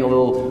kind of getting a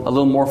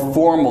little more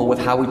formal with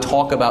how we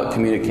talk about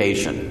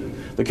communication.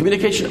 The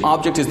communication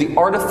object is the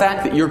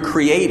artifact that you're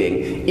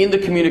creating in the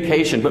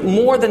communication. But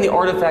more than the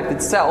artifact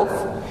itself,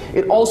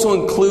 it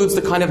also includes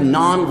the kind of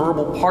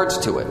nonverbal parts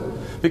to it.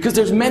 Because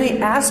there's many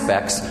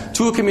aspects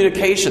to a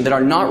communication that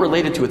are not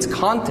related to its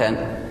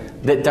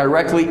content that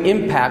directly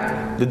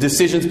impact the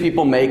decisions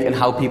people make and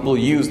how people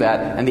use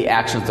that and the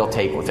actions they'll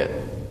take with it.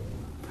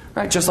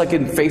 Right? Just like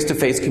in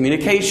face-to-face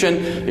communication,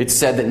 it's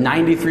said that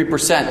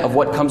 93% of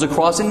what comes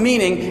across in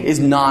meaning is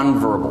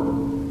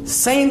nonverbal.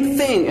 Same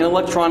thing in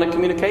electronic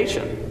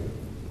communication.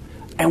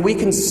 And we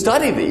can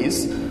study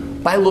these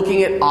by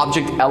looking at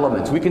object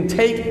elements. We can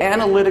take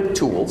analytic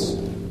tools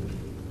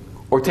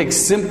or take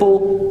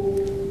simple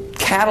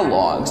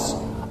catalogs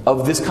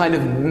of this kind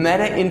of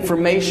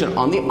meta-information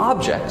on the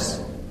objects.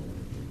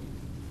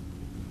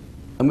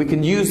 And we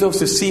can use those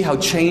to see how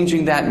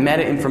changing that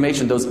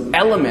meta-information, those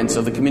elements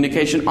of the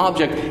communication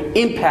object,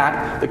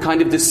 impact the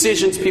kind of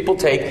decisions people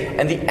take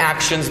and the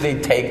actions they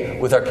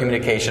take with our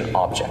communication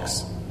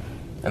objects.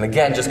 And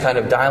again, just kind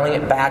of dialing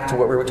it back to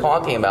what we were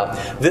talking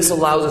about, this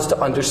allows us to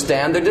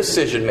understand their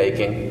decision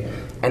making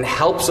and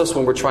helps us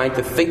when we're trying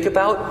to think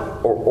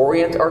about or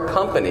orient our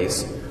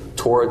companies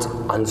towards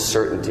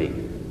uncertainty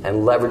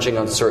and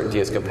leveraging uncertainty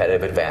as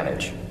competitive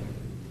advantage.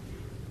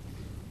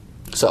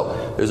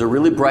 So, there's a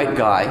really bright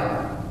guy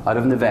out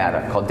of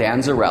Nevada called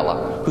Dan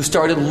Zarella who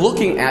started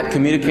looking at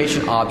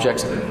communication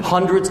objects,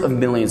 hundreds of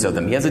millions of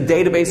them. He has a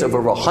database of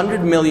over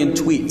 100 million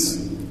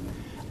tweets.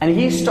 And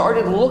he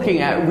started looking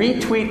at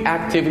retweet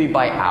activity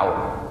by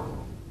hour.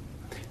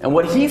 And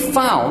what he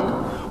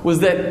found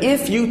was that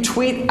if you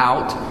tweet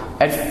out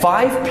at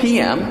 5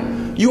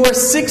 p.m., you are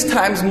 6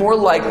 times more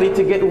likely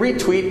to get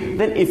retweet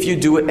than if you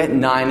do it at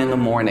 9 in the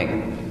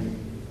morning.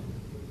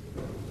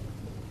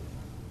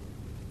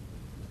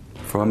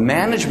 From a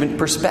management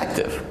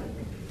perspective,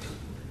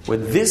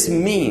 what this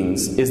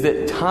means is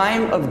that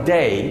time of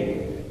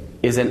day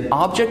is an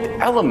object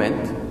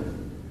element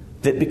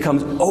that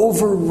becomes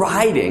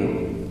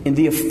overriding in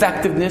the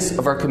effectiveness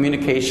of our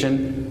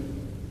communication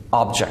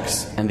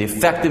objects and the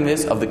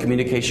effectiveness of the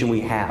communication we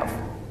have.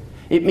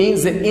 It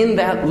means that in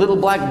that little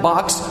black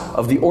box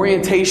of the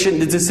orientation,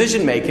 the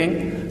decision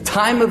making,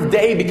 time of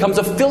day becomes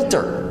a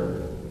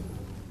filter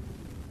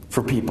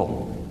for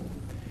people.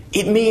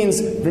 It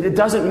means that it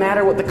doesn't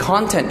matter what the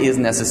content is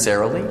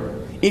necessarily.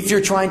 If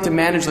you're trying to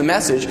manage the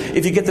message,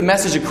 if you get the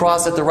message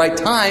across at the right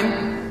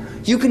time,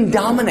 you can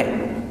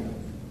dominate.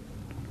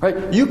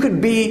 Right? You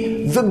could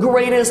be the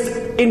greatest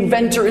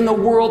inventor in the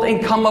world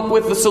and come up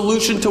with the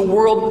solution to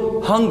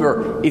world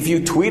hunger. If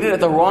you tweet it at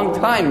the wrong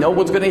time, no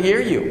one's going to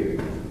hear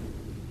you.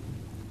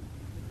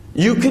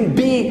 You can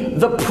be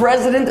the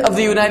President of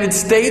the United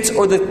States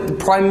or the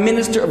Prime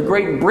Minister of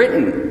Great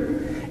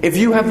Britain. If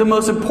you have the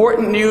most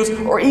important news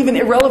or even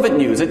irrelevant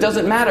news, it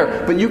doesn't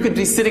matter. But you could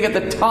be sitting at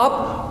the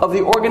top of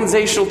the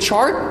organizational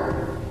chart.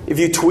 If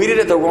you tweet it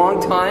at the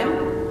wrong time,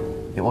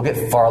 it will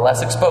get far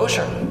less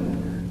exposure.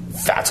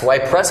 That's why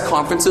press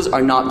conferences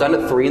are not done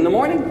at 3 in the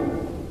morning.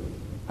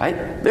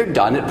 Right? They're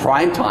done at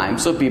prime time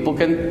so people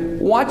can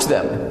watch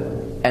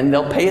them and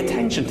they'll pay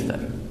attention to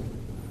them.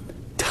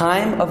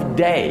 Time of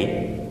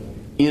day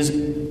is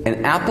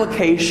an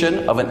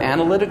application of an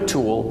analytic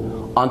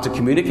tool onto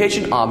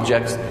communication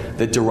objects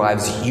that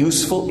derives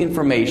useful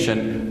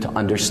information to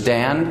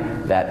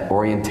understand that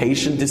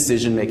orientation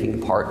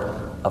decision-making part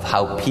of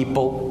how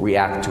people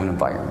react to an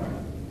environment.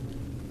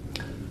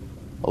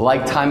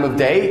 Like time of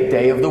day,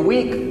 day of the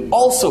week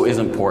also is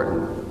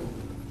important.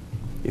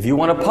 If you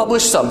want to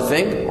publish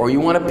something, or you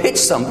want to pitch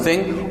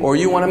something, or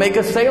you want to make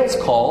a sales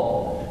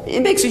call,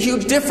 it makes a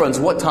huge difference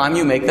what time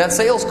you make that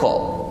sales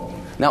call.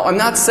 Now, I'm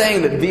not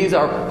saying that these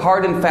are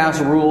hard and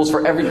fast rules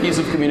for every piece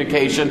of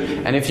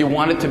communication, and if you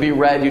want it to be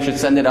read, you should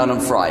send it out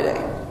on Friday.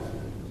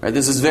 Right?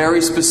 This is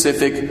very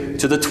specific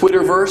to the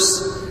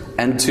Twitterverse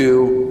and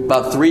to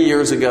about 3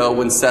 years ago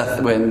when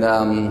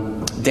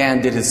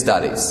Dan did his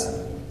studies.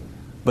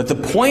 But the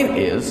point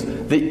is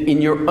that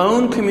in your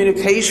own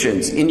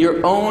communications, in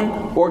your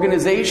own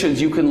organizations,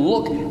 you can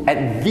look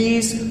at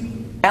these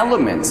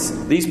elements,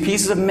 these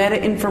pieces of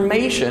meta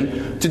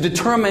information to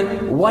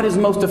determine what is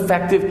most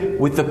effective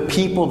with the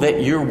people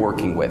that you're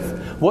working with.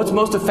 What's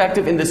most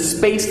effective in the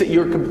space that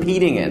you're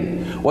competing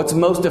in. What's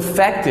most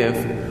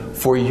effective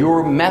for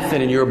your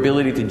method and your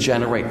ability to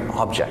generate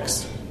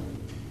objects.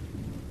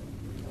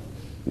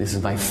 This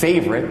is my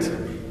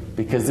favorite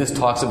because this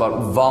talks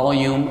about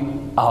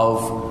volume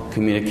of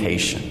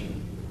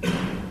communication.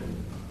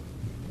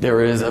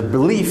 There is a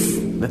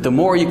belief that the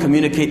more you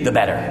communicate, the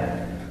better.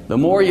 The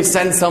more you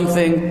send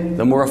something,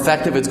 the more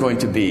effective it's going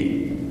to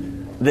be.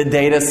 The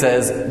data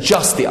says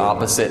just the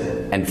opposite,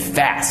 and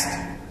fast.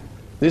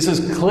 This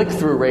is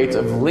click-through rates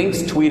of links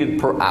tweeted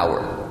per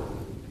hour.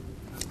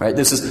 Right?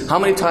 This is how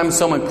many times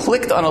someone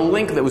clicked on a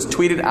link that was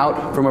tweeted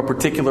out from a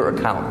particular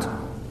account.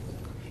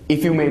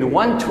 If you made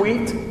one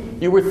tweet,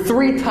 you were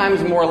 3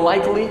 times more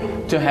likely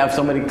to have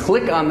somebody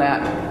click on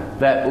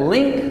that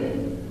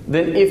link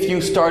than if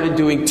you started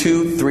doing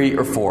 2, 3,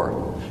 or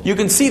 4. You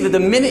can see that the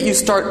minute you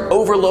start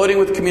overloading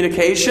with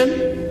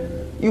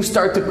communication, you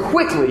start to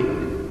quickly,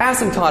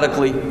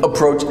 asymptotically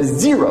approach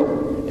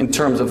 0 in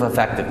terms of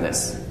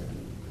effectiveness.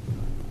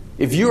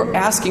 If you're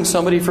asking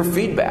somebody for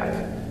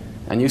feedback,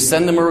 and you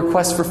send them a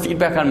request for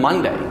feedback on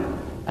Monday,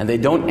 and they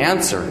don't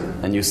answer,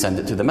 and you send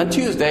it to them on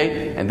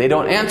Tuesday, and they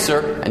don't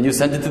answer, and you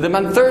send it to them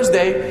on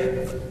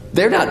Thursday,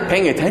 they're not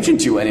paying attention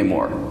to you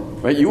anymore.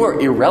 Right? You are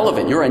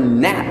irrelevant. You're a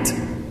gnat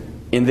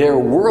in their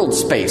world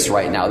space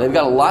right now. They've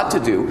got a lot to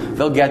do.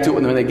 They'll get to it,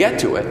 and when they get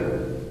to it,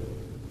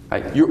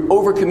 right, you're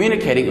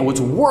over-communicating, and what's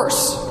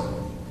worse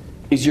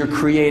is you're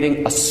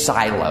creating a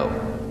silo.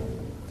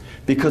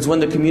 Because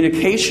when the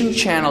communication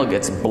channel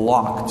gets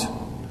blocked,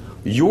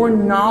 your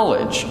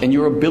knowledge and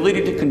your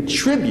ability to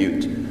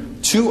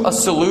contribute to a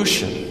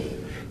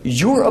solution,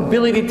 your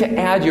ability to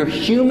add your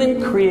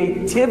human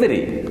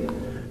creativity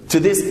to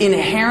this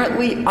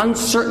inherently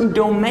uncertain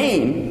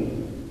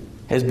domain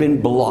has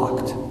been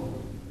blocked.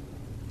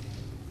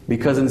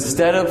 Because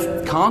instead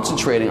of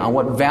concentrating on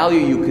what value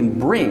you can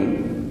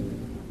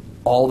bring,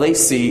 all they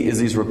see is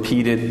these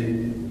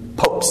repeated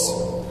pokes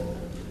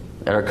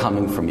that are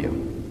coming from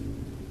you.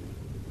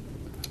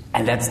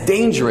 And that's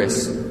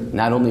dangerous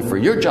not only for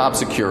your job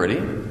security,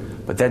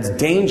 but that's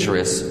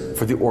dangerous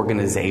for the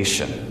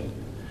organization.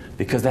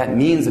 Because that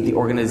means that the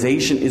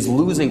organization is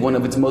losing one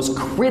of its most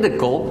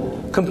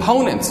critical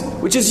components,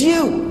 which is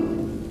you,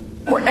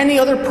 or any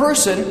other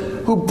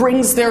person who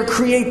brings their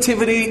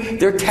creativity,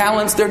 their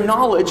talents, their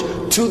knowledge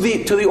to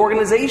the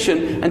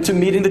organization and to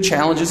meeting the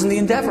challenges in the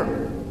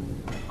endeavor.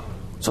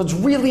 So it's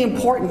really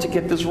important to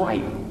get this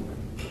right.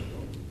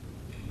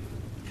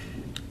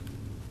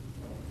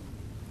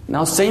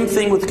 Now, same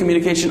thing with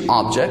communication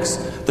objects.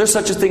 There's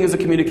such a thing as a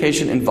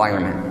communication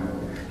environment.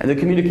 And the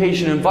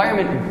communication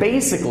environment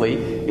basically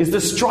is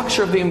the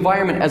structure of the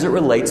environment as it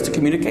relates to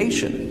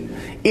communication.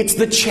 It's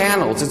the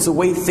channels, it's the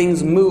way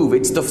things move,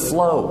 it's the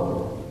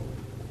flow.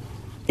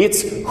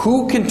 It's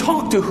who can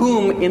talk to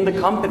whom in the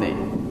company.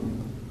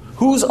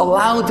 Who's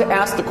allowed to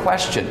ask the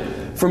question.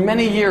 For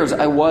many years,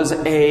 I was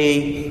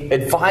an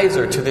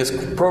advisor to this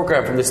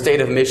program from the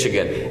state of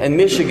Michigan. And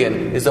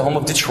Michigan is the home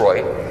of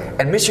Detroit.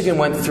 And Michigan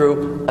went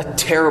through a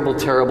terrible,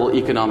 terrible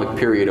economic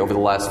period over the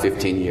last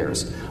 15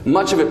 years.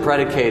 Much of it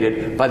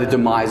predicated by the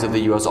demise of the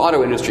U.S.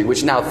 auto industry,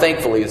 which now,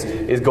 thankfully,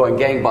 is going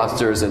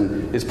gangbusters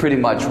and is pretty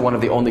much one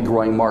of the only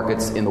growing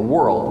markets in the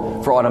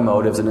world for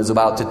automotives and is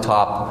about to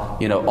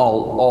top,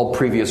 all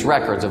previous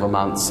records of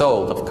amounts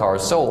sold, of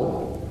cars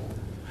sold.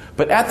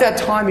 But at that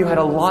time, you had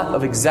a lot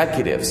of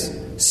executives,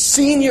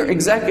 senior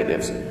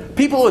executives,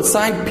 people who had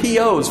signed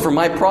POs for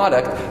my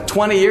product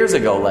 20 years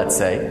ago, let's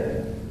say,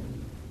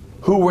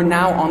 who were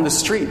now on the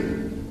street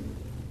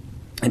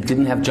and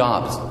didn't have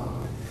jobs.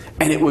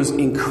 And it was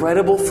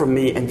incredible for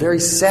me and very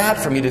sad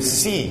for me to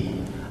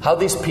see how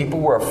these people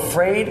were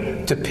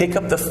afraid to pick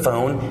up the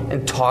phone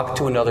and talk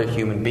to another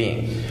human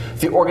being.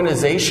 The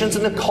organizations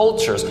and the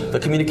cultures,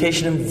 the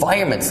communication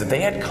environments that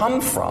they had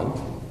come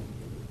from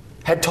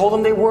had told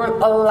them they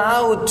weren't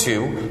allowed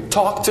to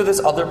talk to this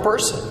other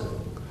person.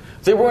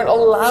 They weren't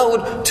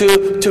allowed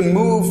to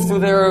move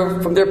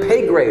from their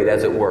pay grade,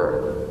 as it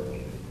were.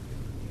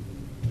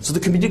 So the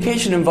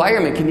communication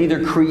environment can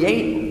either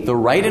create the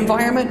right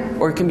environment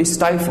or it can be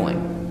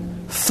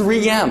stifling.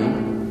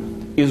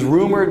 3M is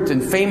rumored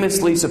and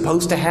famously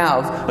supposed to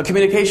have a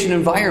communication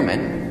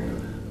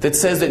environment that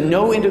says that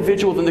no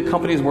individual within the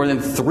company is more than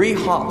 3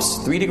 hops,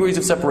 3 degrees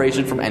of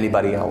separation from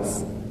anybody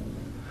else.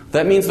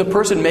 That means the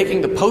person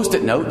making the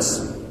Post-it notes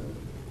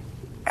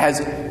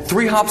is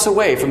 3 hops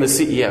away from the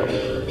CEO.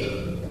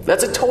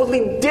 That's a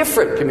totally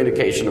different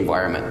communication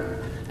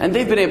environment. And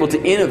they've been able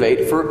to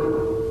innovate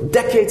for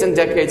decades and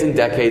decades and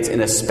decades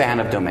in a span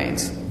of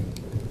domains.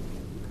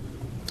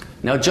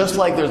 Now, just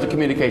like there's the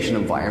communication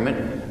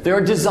environment, there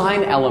are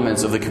design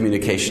elements of the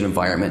communication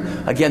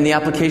environment. Again, the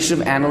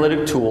application of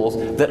analytic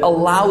tools that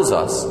allows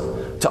us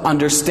to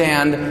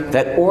understand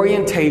that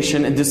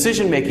orientation and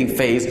decision-making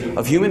phase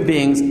of human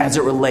beings as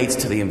it relates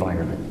to the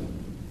environment.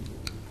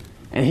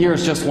 And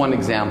here's just one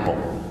example.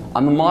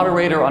 I'm the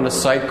moderator on a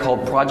site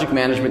called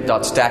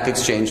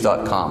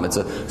projectmanagement.stackexchange.com. It's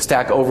a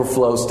Stack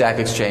Overflow, Stack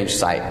Exchange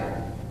site.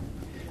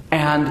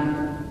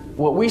 And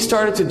what we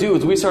started to do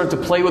is we started to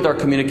play with our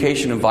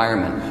communication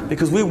environment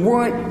because we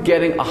weren't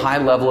getting a high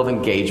level of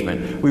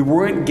engagement. We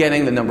weren't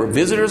getting the number of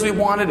visitors we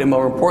wanted, and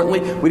more importantly,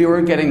 we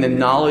weren't getting the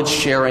knowledge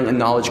sharing and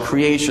knowledge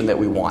creation that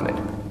we wanted.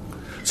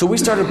 So we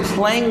started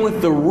playing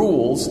with the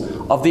rules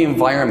of the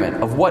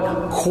environment, of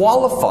what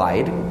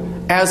qualified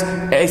as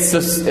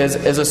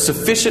a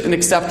sufficient and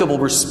acceptable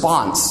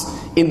response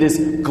in this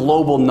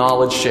global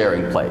knowledge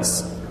sharing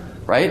place.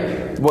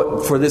 Right?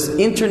 For this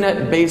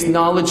internet-based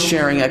knowledge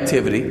sharing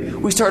activity,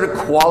 we started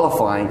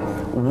qualifying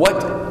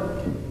what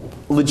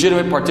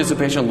legitimate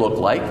participation looked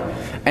like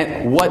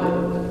and what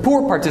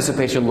poor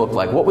participation looked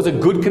like. What was a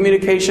good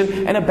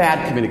communication and a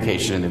bad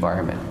communication in the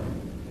environment.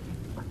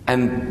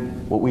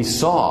 And what we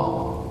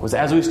saw was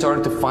as we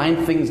started to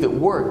find things that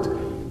worked,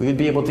 we would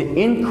be able to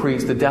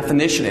increase the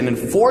definition and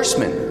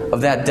enforcement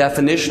of that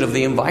definition of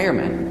the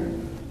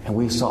environment. And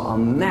we saw a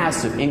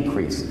massive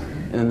increase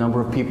in the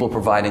number of people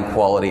providing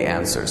quality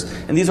answers.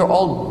 And these are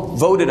all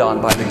voted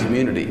on by the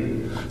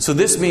community. So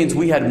this means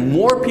we had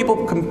more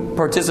people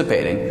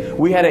participating.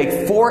 We had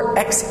a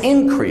 4x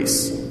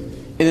increase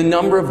in the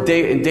number of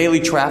daily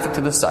traffic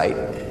to the site.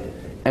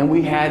 And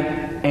we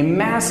had a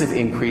massive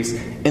increase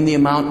in the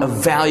amount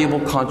of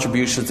valuable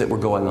contributions that were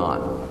going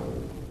on.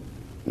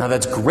 Now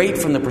that's great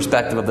from the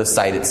perspective of the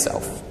site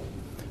itself.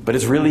 But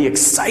it's really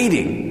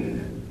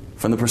exciting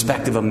from the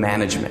perspective of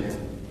management.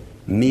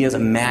 Me as a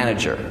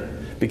manager.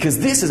 Because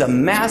this is a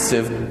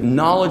massive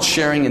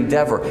knowledge-sharing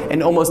endeavor.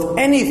 And almost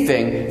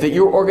anything that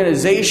your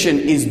organization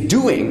is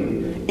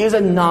doing is a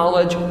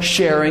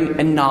knowledge-sharing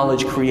and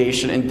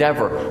knowledge-creation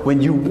endeavor.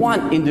 When you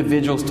want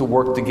individuals to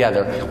work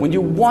together, when you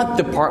want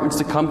departments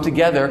to come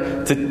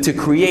together to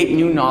create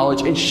new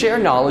knowledge and share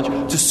knowledge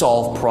to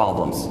solve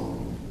problems.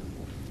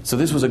 So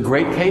this was a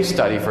great case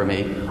study for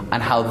me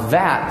on how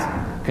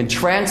that can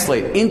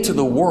translate into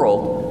the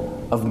world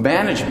of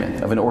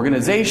management of an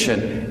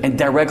organization and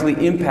directly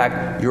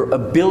impact your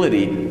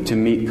ability to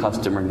meet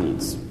customer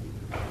needs.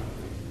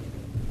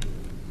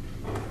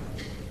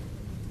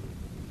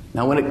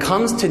 Now, when it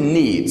comes to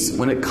needs,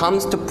 when it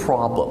comes to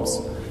problems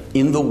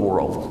in the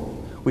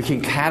world, we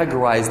can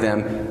categorize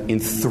them in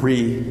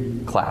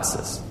 3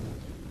 classes: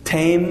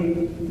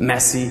 tame,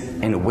 messy,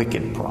 and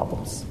wicked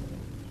problems.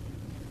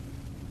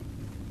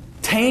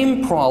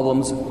 Tame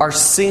problems are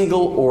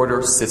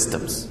single-order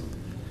systems.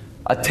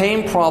 A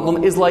tame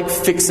problem is like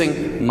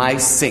fixing my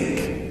sink.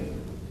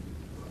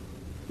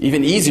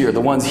 Even easier,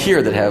 the ones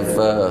here that have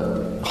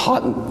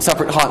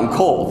separate hot and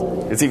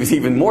cold. It's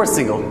even more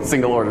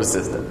single order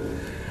system.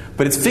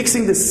 But it's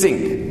fixing the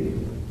sink,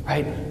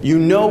 right? You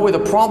know where the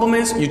problem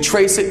is, you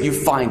trace it, you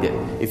find it.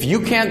 If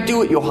you can't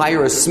do it, you'll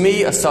hire a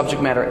SME, a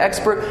subject matter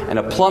expert, and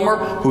a plumber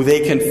who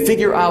they can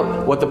figure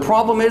out what the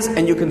problem is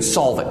and you can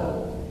solve it.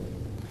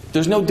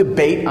 There's no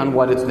debate on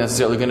what it's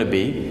necessarily going to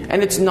be,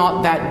 and it's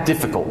not that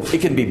difficult. It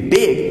can be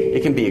big,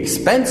 it can be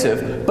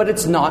expensive, but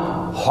it's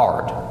not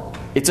hard.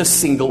 It's a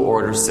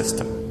single-order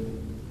system.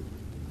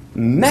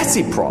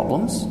 Messy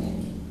problems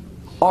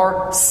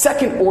are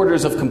second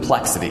orders of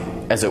complexity,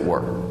 as it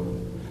were.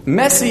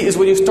 Messy is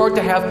when you start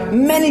to have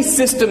many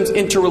systems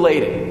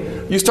interrelating.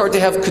 You start to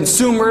have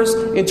consumers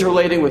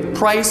interrelating with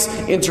price,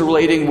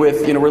 interrelating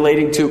with,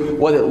 relating to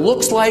what it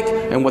looks like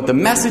and what the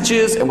message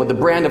is and what the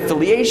brand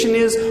affiliation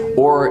is.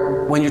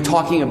 Or when you're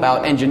talking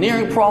about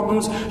engineering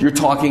problems, you're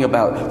talking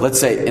about, let's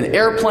say, an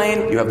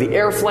airplane. You have the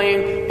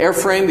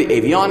airframe, the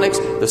avionics,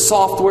 the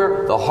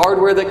software, the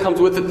hardware that comes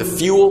with it, the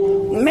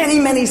fuel. Many,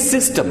 many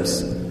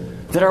systems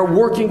that are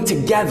working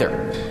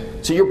together.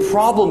 So your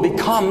problem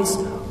becomes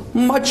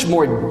much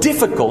more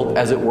difficult,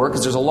 as it were,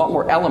 because there's a lot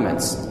more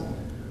elements.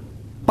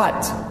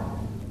 But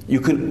you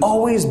can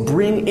always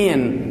bring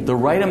in the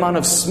right amount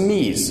of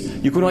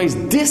SMEs. You can always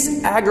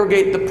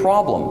disaggregate the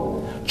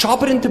problem,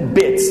 chop it into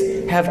bits,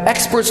 have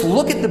experts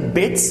look at the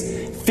bits,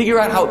 figure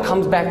out how it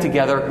comes back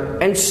together,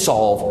 and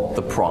solve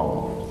the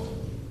problem.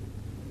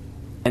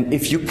 And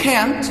if you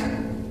can't,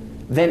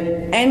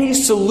 then any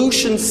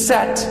solution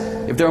set,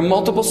 if there are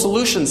multiple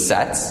solution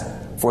sets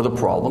for the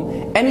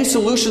problem, any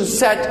solution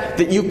set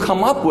that you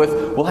come up with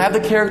will have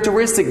the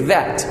characteristic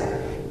that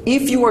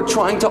if you are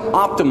trying to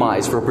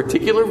optimize for a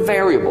particular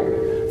variable,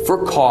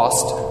 for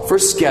cost, for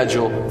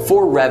schedule,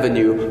 for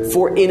revenue,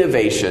 for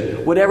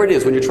innovation, whatever it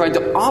is, when you're trying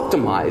to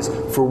optimize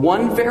for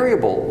one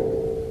variable,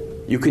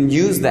 you can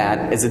use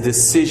that as a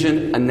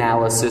decision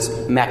analysis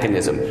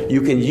mechanism. You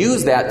can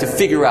use that to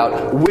figure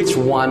out which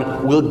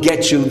one will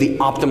get you the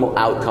optimal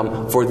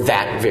outcome for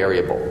that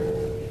variable.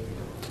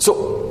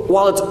 So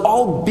while it's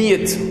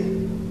albeit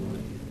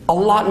a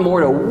lot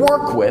more to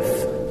work with,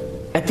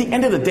 at the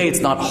end of the day,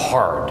 it's not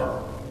hard.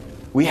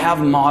 We have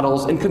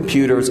models and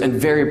computers and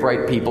very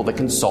bright people that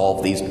can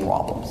solve these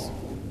problems.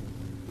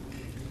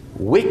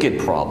 Wicked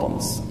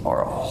problems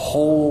are a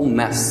whole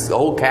mess, a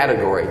whole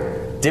category,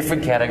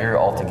 different category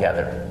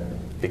altogether.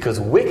 Because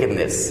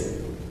wickedness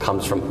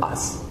comes from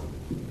us.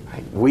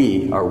 Right?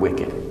 We are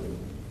wicked.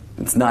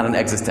 It's not an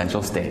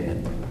existential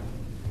statement.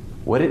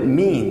 What it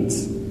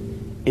means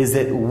is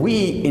that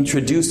we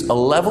introduce a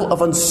level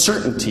of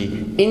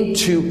uncertainty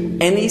into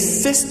any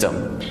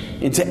system,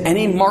 into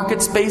any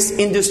market space,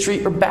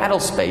 industry, or battle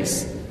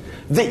space,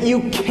 that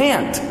you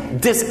can't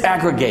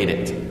disaggregate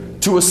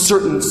it to a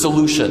certain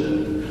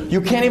solution.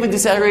 You can't even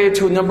disaggregate it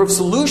to a number of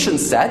solution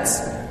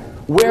sets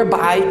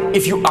whereby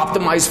if you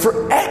optimize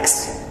for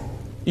X,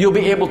 you'll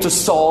be able to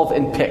solve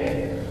and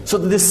pick. So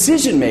the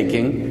decision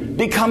making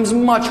becomes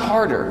much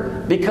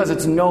harder because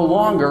it's no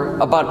longer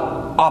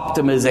about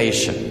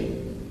optimization.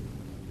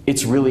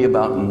 It's really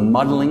about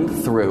muddling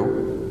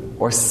through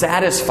or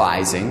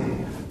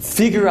satisficing,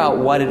 figure out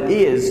what it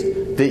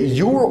is that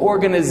your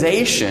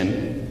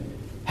organization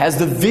has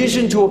the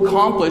vision to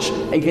accomplish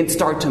and can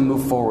start to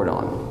move forward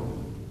on.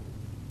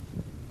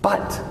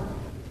 But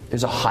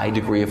there's a high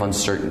degree of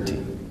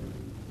uncertainty.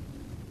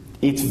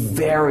 It's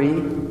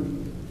very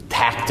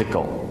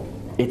tactical.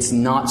 It's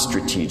not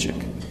strategic.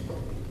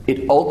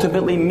 It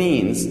ultimately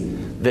means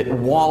that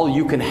while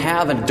you can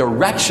have a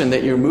direction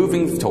that you're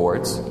moving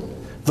towards,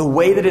 the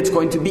way that it's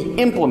going to be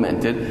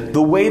implemented,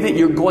 the way that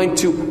you're going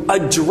to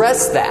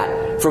address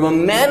that from a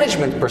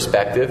management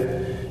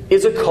perspective,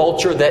 is a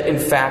culture that in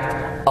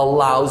fact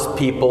allows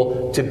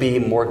people to be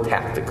more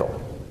tactical.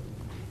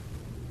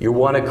 You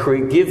want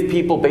to give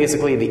people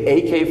basically the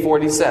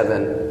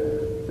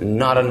AK-47,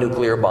 not a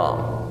nuclear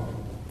bomb.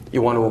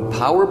 You want to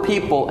empower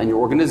people and your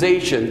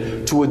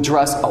organization to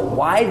address a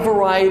wide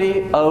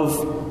variety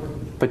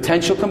of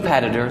potential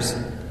competitors,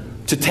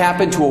 to tap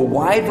into a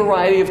wide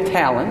variety of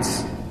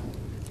talents,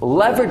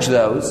 leverage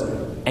those,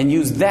 and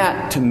use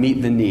that to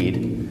meet the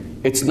need.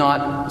 It's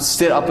not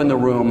sit up in the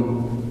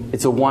room,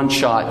 it's a one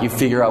shot, you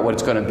figure out what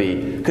it's going to be.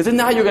 Because then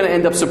now you're going to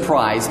end up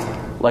surprised,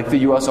 like the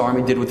US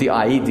Army did with the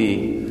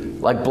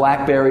IED, like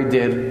BlackBerry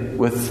did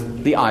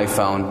with the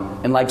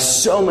iPhone, and like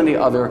so many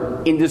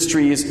other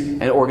industries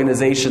and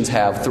organizations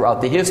have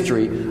throughout the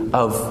history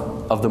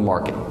of the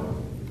market.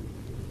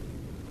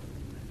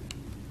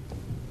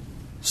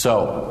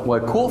 So,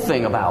 what a cool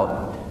thing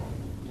about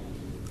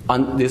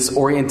this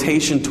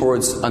orientation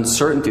towards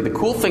uncertainty, the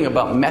cool thing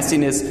about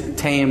messiness,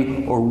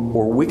 tame,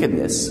 or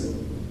wickedness,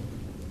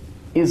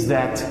 is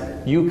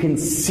that you can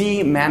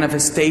see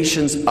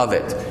manifestations of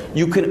it.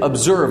 You can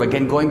observe,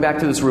 again, going back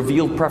to this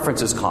revealed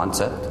preferences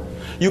concept,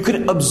 you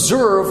can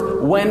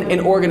observe when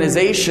an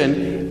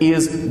organization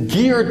is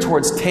geared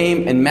towards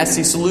tame and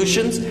messy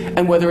solutions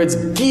and whether it's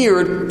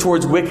geared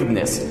towards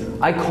wickedness.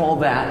 I call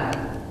that,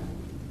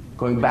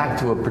 going back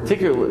to a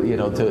particular,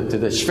 to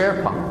the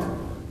Schwerpunkt,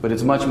 but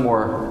it's much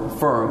more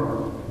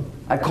firm,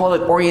 I call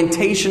it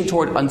orientation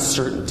toward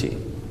uncertainty.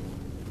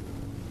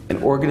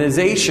 And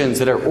organizations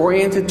that are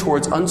oriented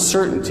towards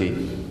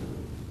uncertainty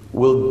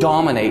will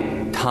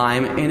dominate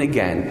time and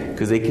again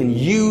because they can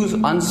use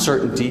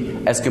uncertainty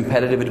as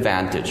competitive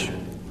advantage.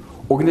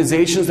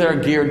 Organizations that are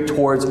geared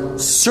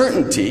towards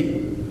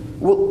certainty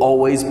will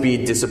always be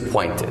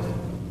disappointed.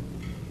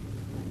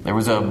 There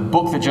was a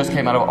book that just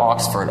came out of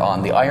Oxford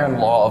on the iron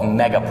law of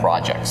mega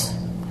projects.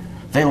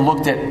 They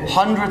looked at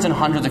hundreds and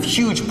hundreds of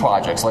huge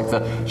projects like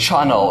the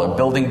Channel and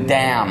building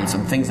dams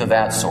and things of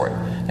that sort.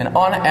 And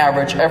on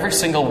average, every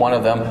single one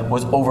of them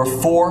was over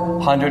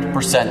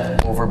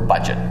 400% over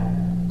budget.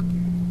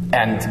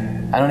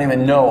 And I don't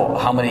even know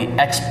how many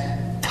X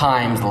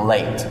times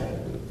late.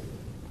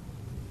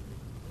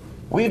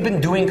 We've been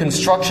doing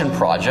construction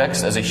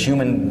projects as a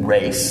human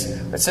race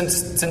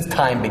since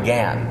time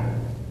began.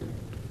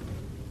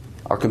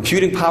 Our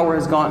computing power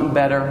has gotten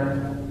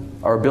better.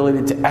 Our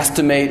ability to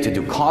estimate, to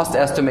do cost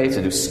estimates,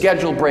 to do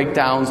schedule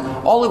breakdowns,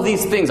 all of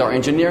these things, our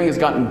engineering has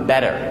gotten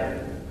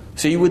better.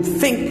 So you would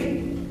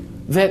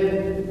think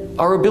that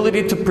our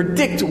ability to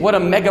predict what a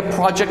mega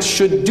project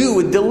should do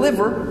and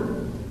deliver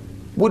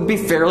would be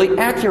fairly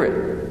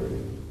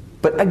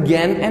accurate. But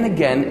again and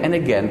again and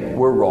again,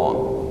 we're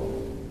wrong.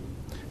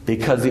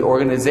 Because the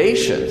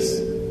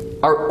organizations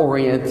are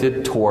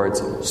oriented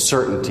towards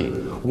certainty,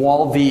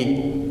 while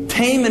the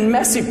tame and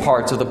messy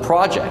parts of the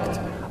project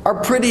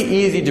are pretty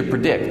easy to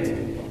predict.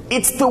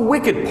 It's the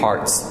wicked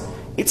parts.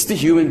 It's the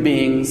human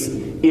beings.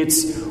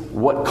 It's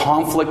what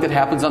conflict that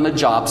happens on the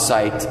job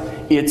site.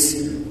 It's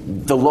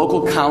the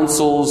local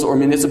councils or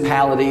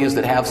municipalities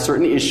that have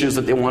certain issues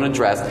that they want to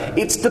address.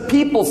 It's the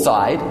people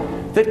side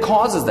that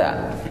causes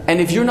that. And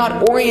if you're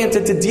not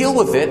oriented to deal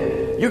with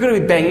it, you're going to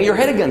be banging your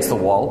head against the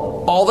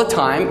wall all the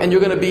time, and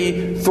you're going to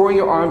be throwing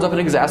your arms up in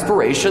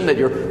exasperation that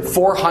you're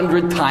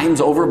 400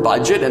 times over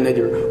budget and that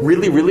you're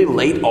really, really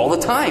late all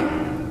the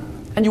time.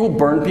 And you will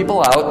burn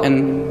people out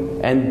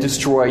and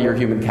destroy your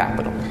human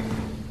capital.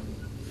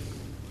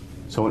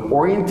 So an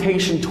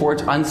orientation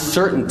towards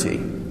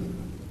uncertainty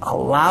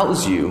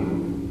allows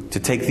you to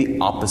take the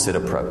opposite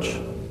approach.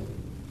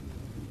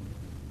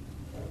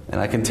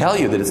 And I can tell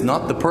you that it's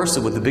not the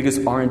person with the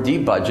biggest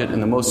R&D budget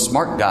and the most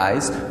smart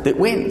guys that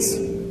wins.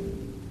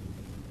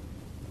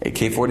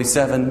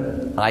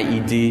 AK-47,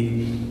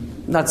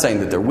 IED, I'm not saying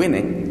that they're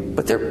winning,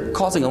 but they're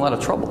causing a lot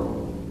of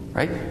trouble,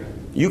 right?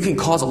 You can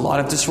cause a lot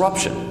of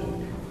disruption.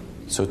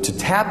 So to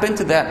tap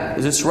into that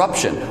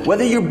disruption,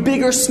 whether you're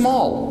big or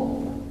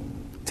small,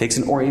 takes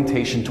an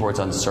orientation towards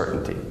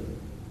uncertainty.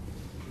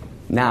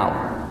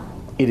 Now,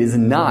 it is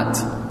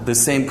not the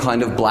same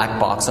kind of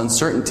black box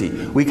uncertainty.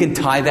 We can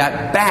tie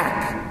that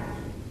back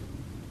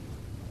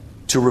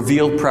to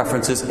revealed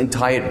preferences and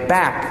tie it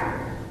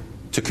back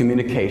to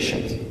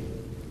communications.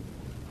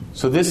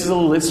 So this is a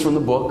list from the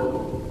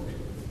book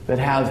that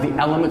has the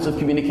elements of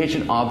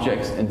communication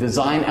objects and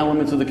design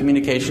elements of the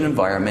communication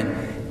environment,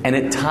 and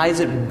it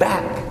ties it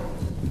back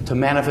to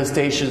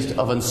manifestations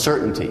of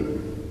uncertainty.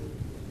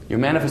 Your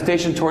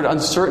manifestation toward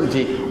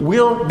uncertainty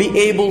will be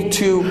able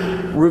to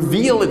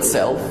reveal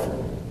itself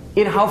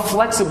in how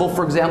flexible,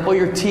 for example,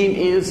 your team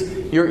is,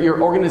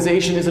 your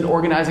organization is in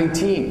organizing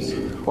teams.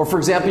 Or, for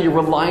example, your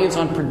reliance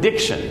on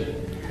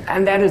prediction.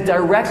 And that is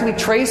directly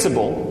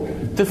traceable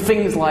to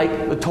things like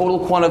the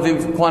total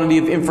quantity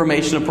of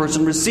information a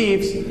person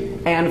receives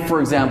and,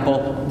 for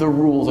example, the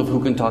rules of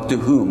who can talk to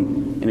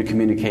whom in a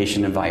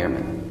communication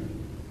environment.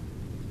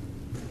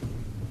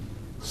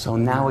 So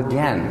now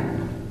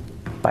again,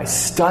 by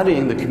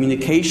studying the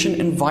communication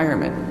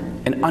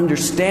environment and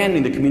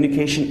understanding the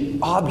communication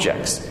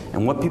objects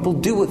and what people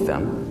do with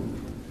them,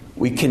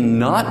 we can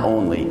not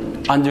only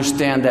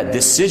understand that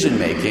decision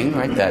making,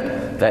 right,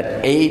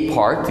 that A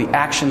part, the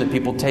action that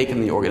people take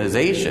in the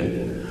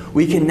organization,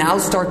 we can now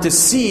start to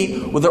see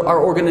whether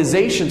our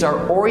organizations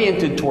are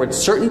oriented towards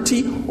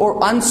certainty or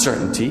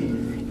uncertainty,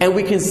 and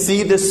we can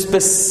see the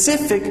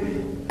specific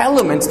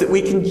elements that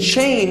we can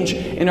change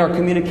in our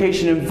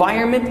communication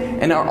environment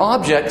and our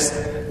objects.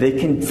 They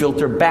can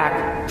filter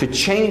back to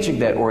changing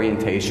that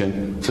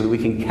orientation so that we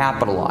can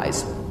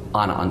capitalize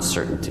on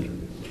uncertainty.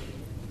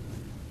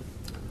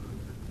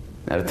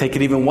 Now, to take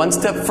it even one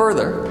step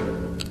further,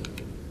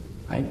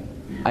 right,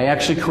 I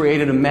actually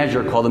created a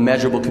measure called the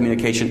measurable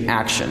communication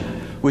action,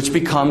 which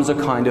becomes a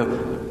kind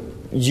of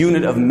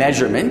unit of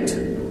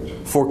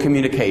measurement for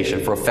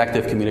communication, for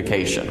effective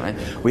communication. Right?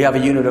 We have a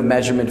unit of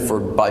measurement for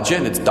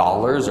budget. It's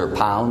dollars or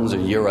pounds or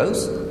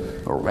euros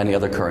or any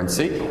other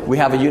currency. We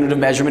have a unit of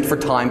measurement for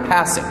time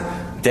passing,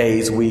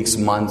 days, weeks,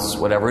 months,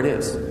 whatever it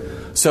is.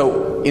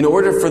 So in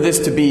order for this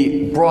to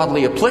be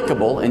broadly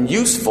applicable and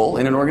useful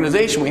in an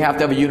organization, we have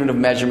to have a unit of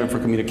measurement for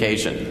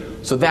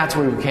communication. So that's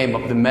where we came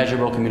up with the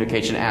measurable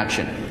communication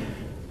action.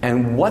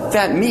 And what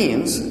that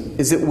means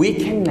is that we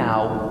can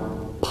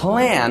now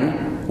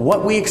plan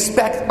what we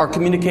expect our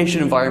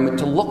communication environment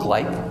to look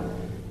like,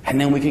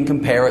 and then we can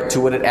compare it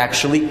to what it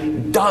actually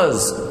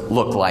does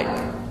look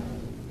like.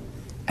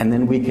 And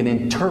then we can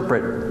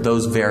interpret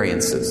those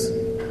variances.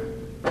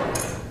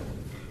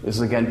 This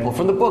is again pulled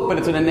from the book, but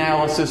it's an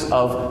analysis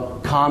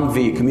of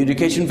COM-V,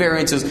 communication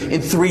variances,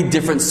 in 3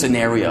 different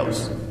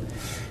scenarios.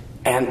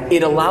 And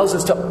it allows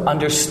us to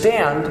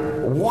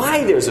understand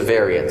why there's a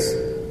variance.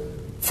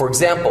 For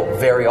example,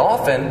 very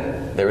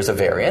often there is a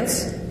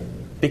variance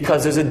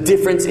because there's a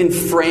difference in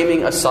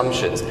framing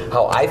assumptions.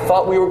 How I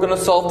thought we were going to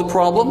solve the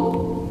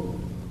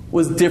problem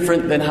was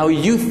different than how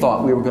you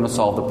thought we were going to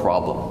solve the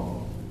problem.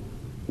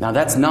 Now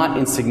that's not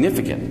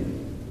insignificant.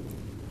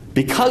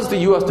 Because the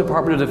U.S.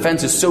 Department of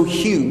Defense is so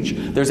huge,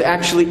 there's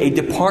actually a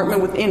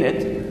department within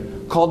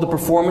it called the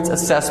Performance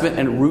Assessment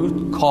and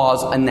Root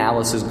Cause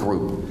Analysis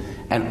Group.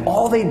 And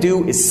all they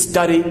do is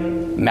study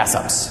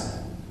mess-ups.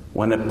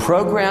 When a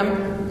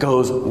program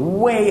goes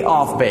way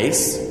off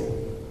base,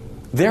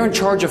 they're in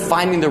charge of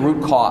finding the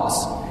root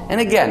cause.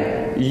 And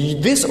again,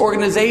 this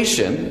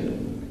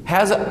organization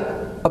has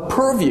a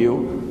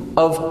purview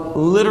of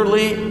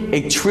literally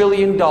 $1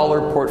 trillion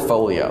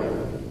portfolio.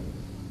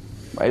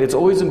 Right? It's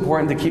always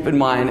important to keep in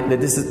mind that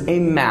this is a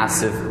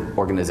massive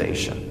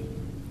organization.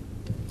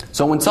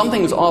 So when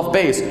something is off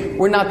base,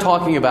 we're not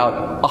talking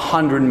about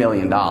 $100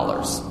 million.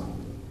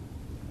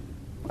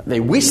 They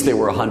wish they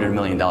were $100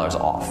 million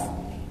off.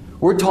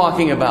 We're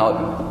talking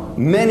about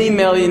many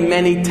million,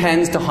 many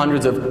tens to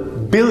hundreds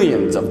of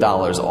billions of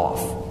dollars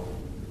off.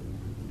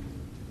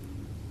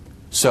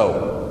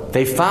 So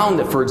they found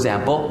that, for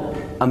example,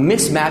 a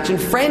mismatch in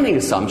framing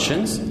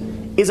assumptions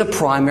is a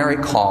primary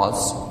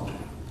cause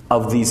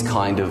of these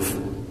kind of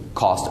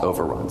cost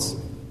overruns.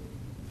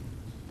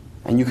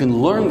 And you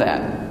can learn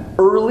that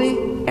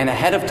early and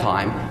ahead of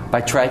time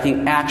by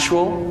tracking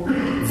actual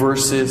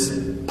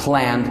versus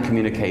planned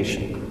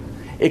communication.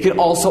 It can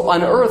also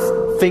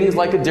unearth things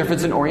like a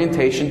difference in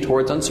orientation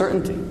towards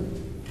uncertainty.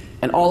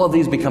 And all of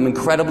these become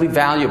incredibly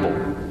valuable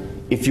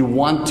if you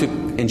want to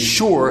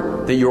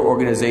ensure that your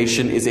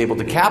organization is able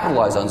to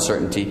capitalize on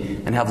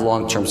uncertainty and have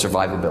long-term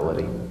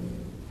survivability.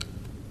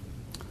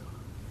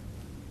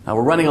 Now,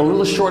 we're running a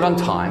little short on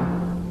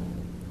time,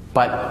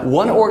 but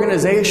one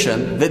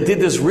organization that did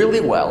this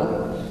really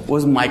well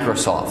was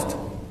Microsoft.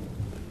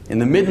 In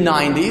the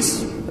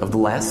mid-90s of the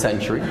last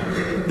century,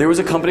 there was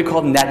a company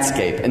called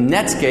Netscape, and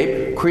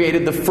Netscape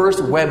created the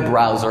first web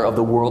browser of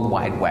the World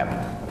Wide Web.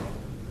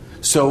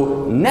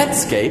 So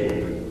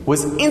Netscape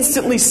was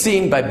instantly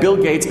seen by Bill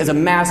Gates as a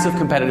massive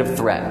competitive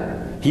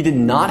threat. He did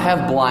not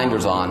have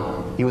blinders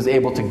on. He was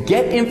able to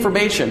get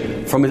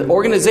information from his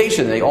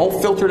organization. They all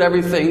filtered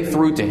everything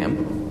through to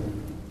him.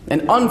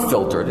 And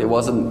unfiltered. It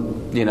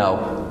wasn't,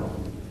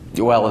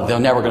 well, they're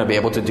never going to be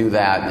able to do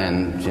that,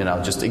 and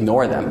just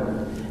ignore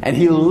them. And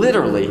he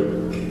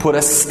literally put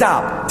a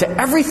stop to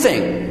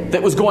everything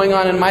that was going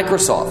on in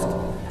Microsoft.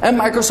 And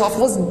Microsoft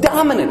was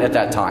dominant at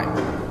that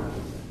time.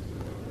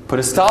 Put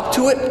a stop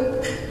to it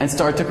and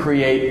started to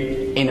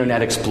create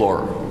Internet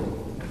Explorer.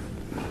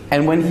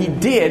 And when he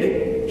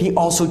did, he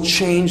also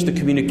changed the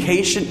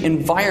communication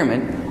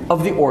environment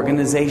of the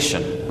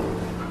organization.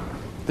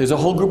 There's a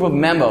whole group of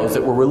memos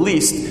that were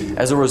released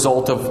as a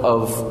result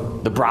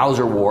of the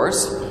browser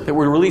wars that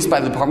were released by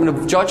the Department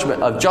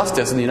of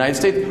Justice in the United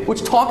States,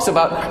 which talks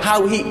about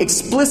how he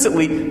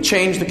explicitly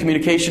changed the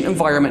communication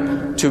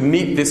environment to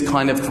meet this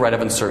kind of threat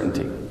of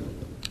uncertainty.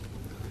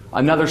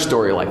 Another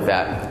story like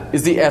that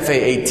is the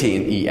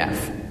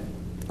FA-18EF.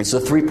 It's a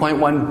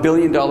 $3.1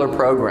 billion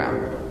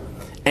program.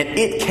 And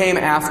it came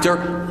after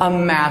a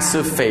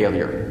massive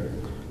failure.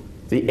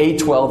 The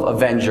A-12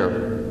 Avenger,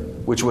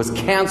 which was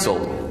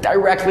canceled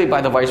directly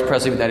by the Vice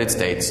President of the United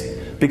States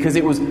because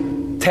it was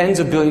tens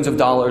of billions of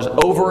dollars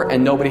over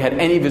and nobody had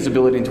any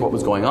visibility into what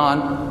was going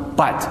on,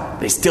 but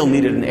they still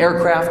needed an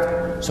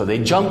aircraft, so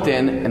they jumped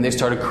in and they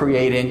started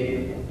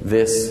creating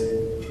the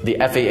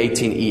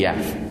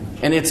FA-18EF.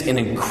 And it's an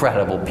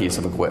incredible piece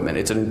of equipment.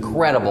 It's an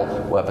incredible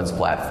weapons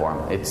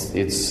platform.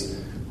 It's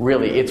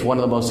one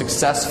of the most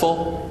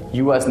successful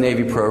U.S.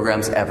 Navy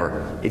programs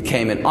ever. It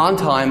came in on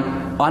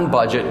time, on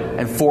budget,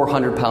 and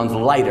 400 pounds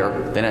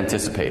lighter than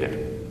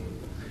anticipated.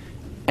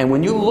 And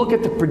when you look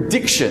at the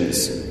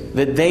predictions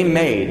that they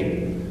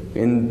made,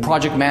 in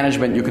project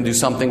management you can do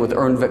something with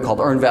called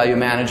earned value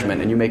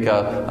management, and you make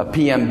a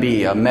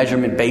PMB, a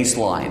measurement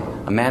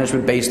baseline, a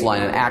management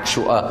baseline, an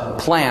actual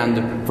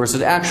planned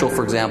versus actual,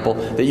 for example,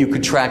 that you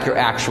could track your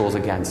actuals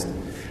against.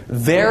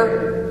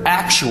 Their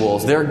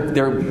actuals,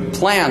 their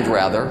planned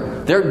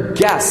rather, their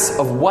guess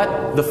of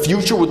what the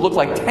future would look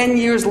like 10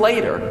 years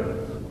later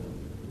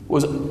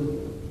was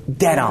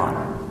dead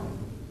on.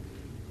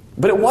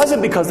 But it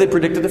wasn't because they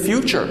predicted the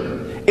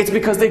future. It's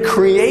because they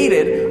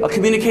created a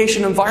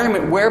communication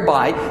environment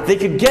whereby they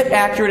could get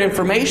accurate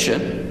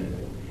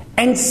information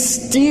and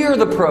steer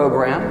the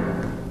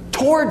program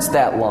towards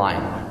that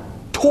line,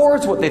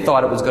 towards what they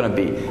thought it was going to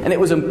be. And it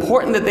was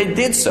important that they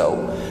did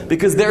so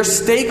because their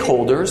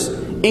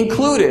stakeholders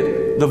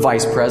included the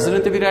Vice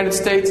President of the United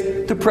States,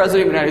 the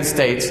President of the United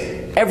States,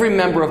 every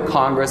member of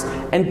Congress,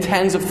 and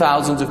tens of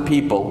thousands of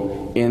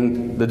people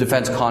in the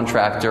defense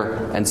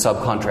contractor and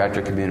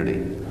subcontractor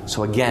community.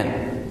 So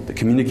again, the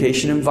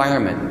communication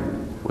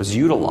environment was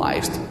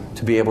utilized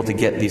to be able to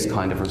get these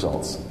kind of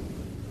results.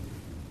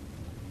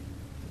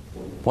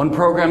 One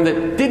program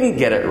that didn't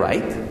get it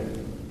right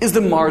is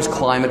the Mars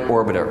Climate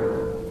Orbiter.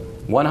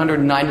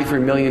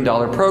 $193 million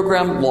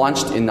program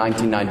launched in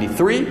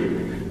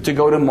 1993 to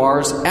go to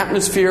Mars'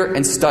 atmosphere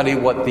and study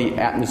what the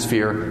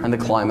atmosphere and the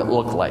climate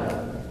look like.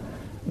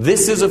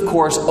 This is, of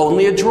course,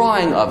 only a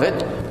drawing of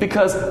it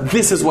because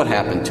this is what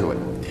happened to it.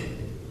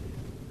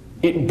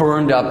 It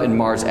burned up in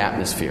Mars'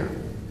 atmosphere.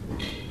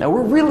 Now,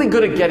 we're really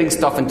good at getting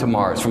stuff into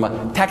Mars. From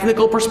a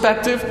technical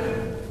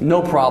perspective,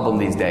 no problem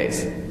these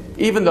days.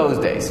 Even those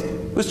days.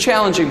 It was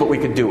challenging, but we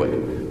could do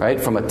it.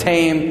 Right? From a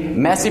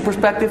tame, messy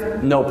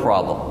perspective, no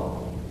problem.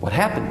 What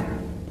happened?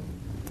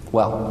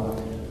 Well,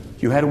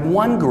 you had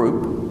one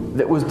group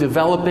that was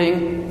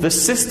developing the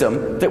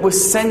system that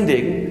was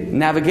sending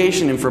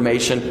navigation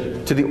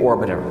information to the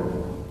orbiter.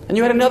 And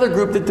you had another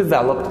group that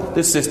developed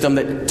the system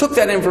that took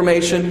that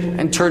information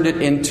and turned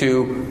it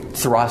into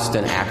thrust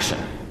and action.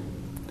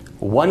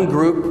 One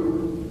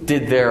group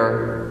did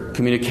their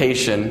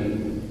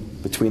communication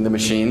between the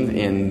machine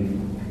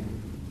in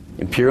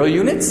imperial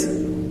units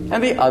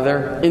and the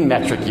other in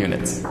metric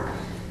units.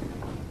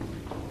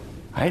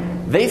 Right?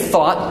 They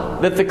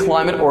thought that the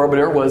climate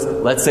orbiter was,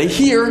 let's say,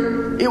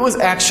 here. It was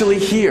actually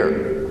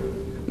here.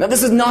 Now,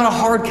 this is not a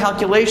hard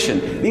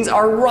calculation. These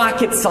are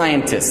rocket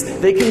scientists.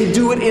 They can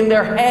do it in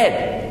their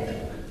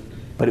head.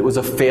 But it was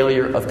a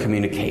failure of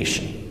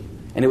communication.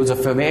 And it was a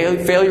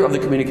failure of the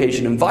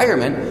communication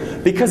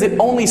environment because it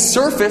only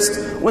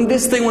surfaced when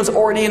this thing was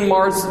already in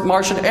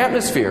Martian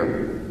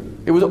atmosphere.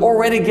 It was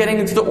already getting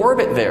into the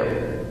orbit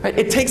there. Right?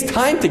 It takes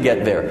time to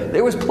get there.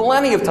 There was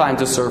plenty of time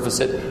to surface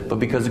it, but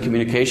because the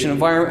communication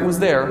environment was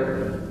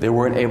there, they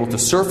weren't able to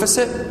surface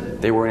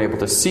it, they weren't able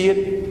to see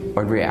it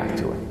or react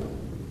to it.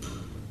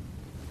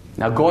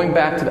 Now, going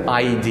back to the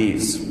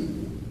IEDs,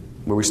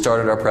 where we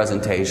started our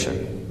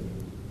presentation,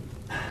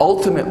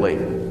 ultimately,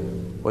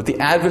 what the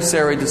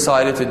adversary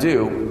decided to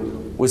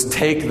do was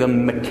take the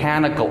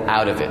mechanical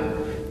out of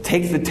it.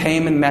 Take the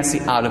tame and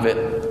messy out of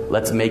it.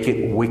 Let's make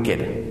it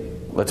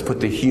wicked. Let's put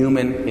the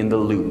human in the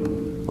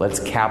loop. Let's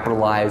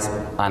capitalize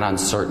on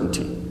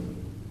uncertainty.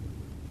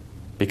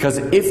 Because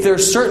if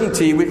there's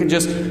certainty, we can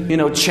just,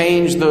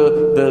 change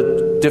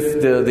the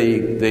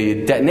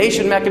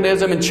detonation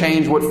mechanism and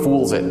change what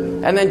fools it.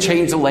 And then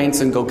change the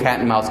lengths and go cat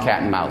and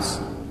mouse.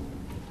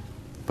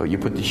 But you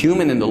put the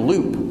human in the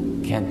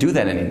loop, you can't do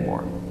that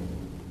anymore.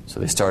 So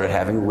they started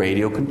having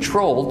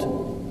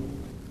radio-controlled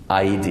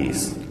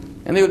IEDs.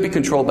 And they would be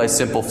controlled by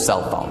simple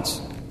cell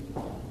phones.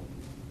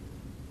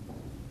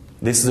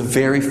 This is a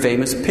very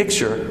famous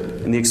picture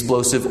in the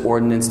explosive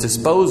ordnance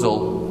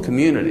disposal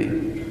community.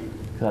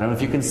 I don't know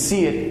if you can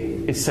see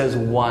it. It says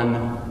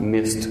 1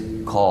 missed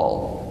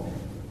call.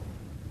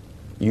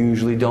 You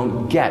usually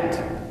don't get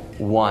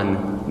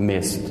 1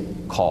 missed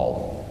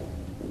call.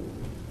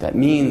 That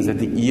means that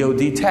the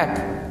EOD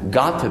tech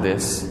got to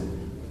this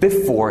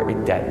before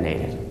it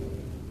detonated.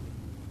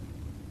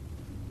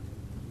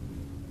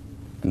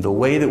 And the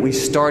way that we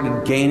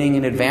started gaining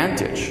an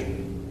advantage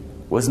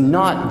was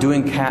not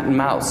doing cat and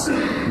mouse,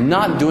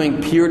 not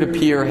doing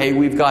peer-to-peer, hey,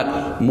 we've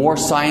got more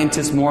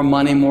scientists, more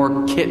money,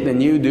 more kit than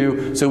you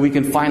do, so we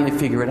can finally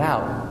figure it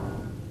out.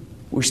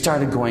 We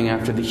started going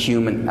after the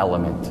human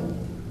element,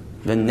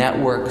 the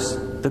networks,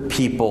 the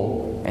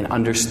people, and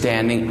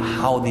understanding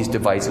how these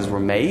devices were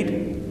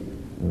made,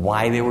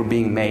 why they were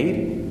being made,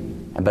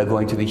 and by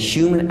going to the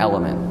human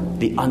element,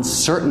 the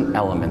uncertain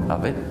element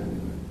of it,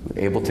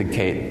 we're able to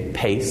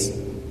pace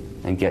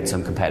and get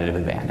some competitive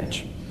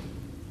advantage.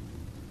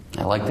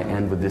 I like to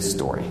end with this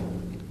story.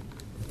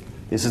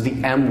 This is the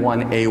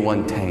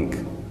M1A1 tank.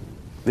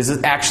 This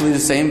is actually the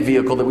same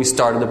vehicle that we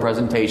started the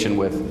presentation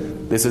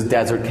with. This is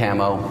desert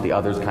camo, the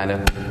other's kind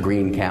of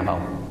green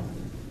camo.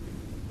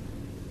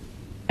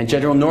 And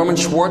General Norman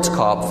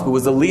Schwarzkopf, who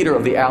was the leader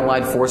of the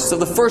Allied forces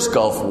of the First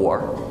Gulf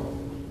War,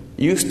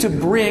 used to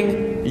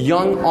bring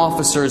young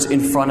officers in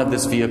front of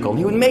this vehicle.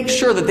 He would make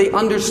sure that they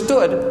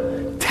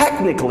understood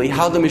technically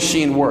how the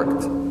machine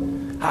worked.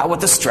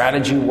 What the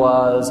strategy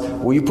was,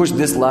 where you push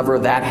this lever,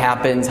 that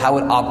happens, how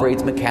it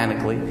operates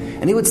mechanically.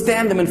 And he would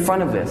stand them in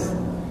front of this.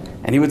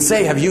 And he would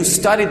say, have you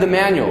studied the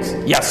manuals?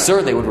 Yes,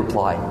 sir, they would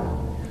reply.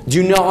 Do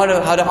you know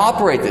how to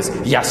operate this?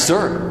 Yes,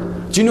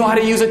 sir. Do you know how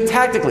to use it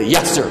tactically?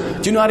 Yes, sir.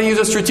 Do you know how to use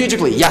it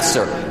strategically? Yes,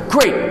 sir.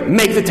 Great,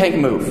 make the tank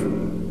move.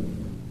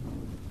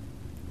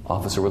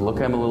 Officer would look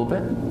at him a little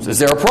bit. Is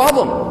there a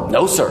problem?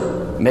 No,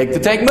 sir. Make the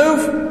tank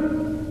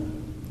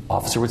move.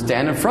 Officer would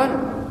stand in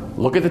front,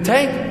 look at the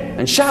tank,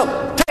 and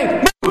shout,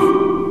 tank,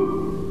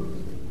 move!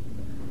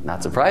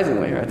 Not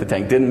surprisingly, right? The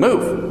tank didn't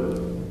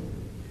move.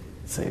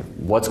 Say,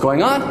 what's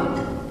going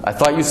on? I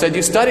thought you said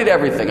you studied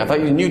everything. I thought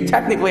you knew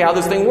technically how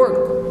this thing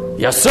worked.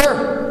 Yes,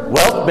 sir.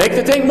 Well, make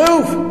the tank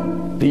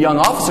move. The young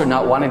officer,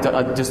 not wanting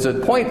to just to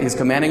point his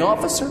commanding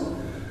officer,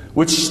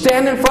 would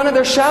stand in front of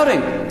their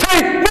shouting,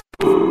 tank,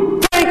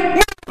 move!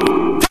 Tank,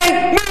 move!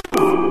 Tank,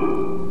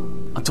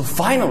 move! Until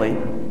finally,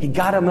 he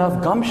got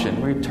enough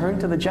gumption where he turned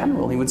to the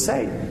general. He would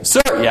say,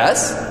 sir,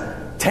 yes,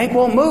 tank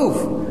won't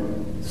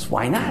move. Says,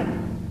 why not?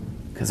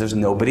 Because there's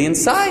nobody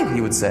inside,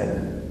 he would say.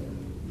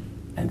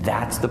 And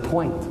that's the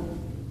point.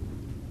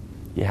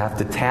 You have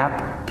to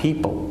tap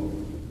people.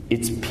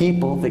 It's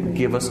people that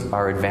give us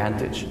our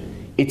advantage.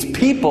 It's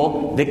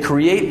people that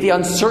create the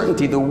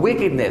uncertainty, the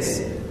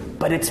wickedness.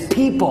 But it's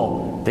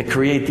people that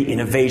create the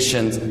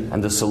innovations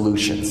and the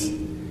solutions.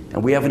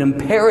 And we have an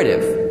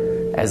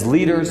imperative as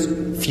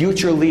leaders,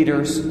 future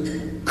leaders,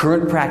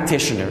 current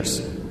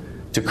practitioners,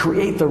 to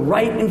create the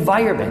right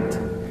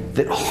environment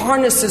that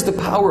harnesses the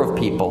power of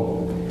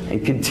people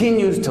and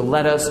continues to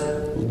let us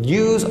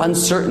use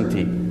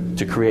uncertainty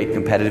to create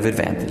competitive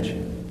advantage.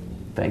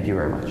 Thank you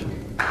very much.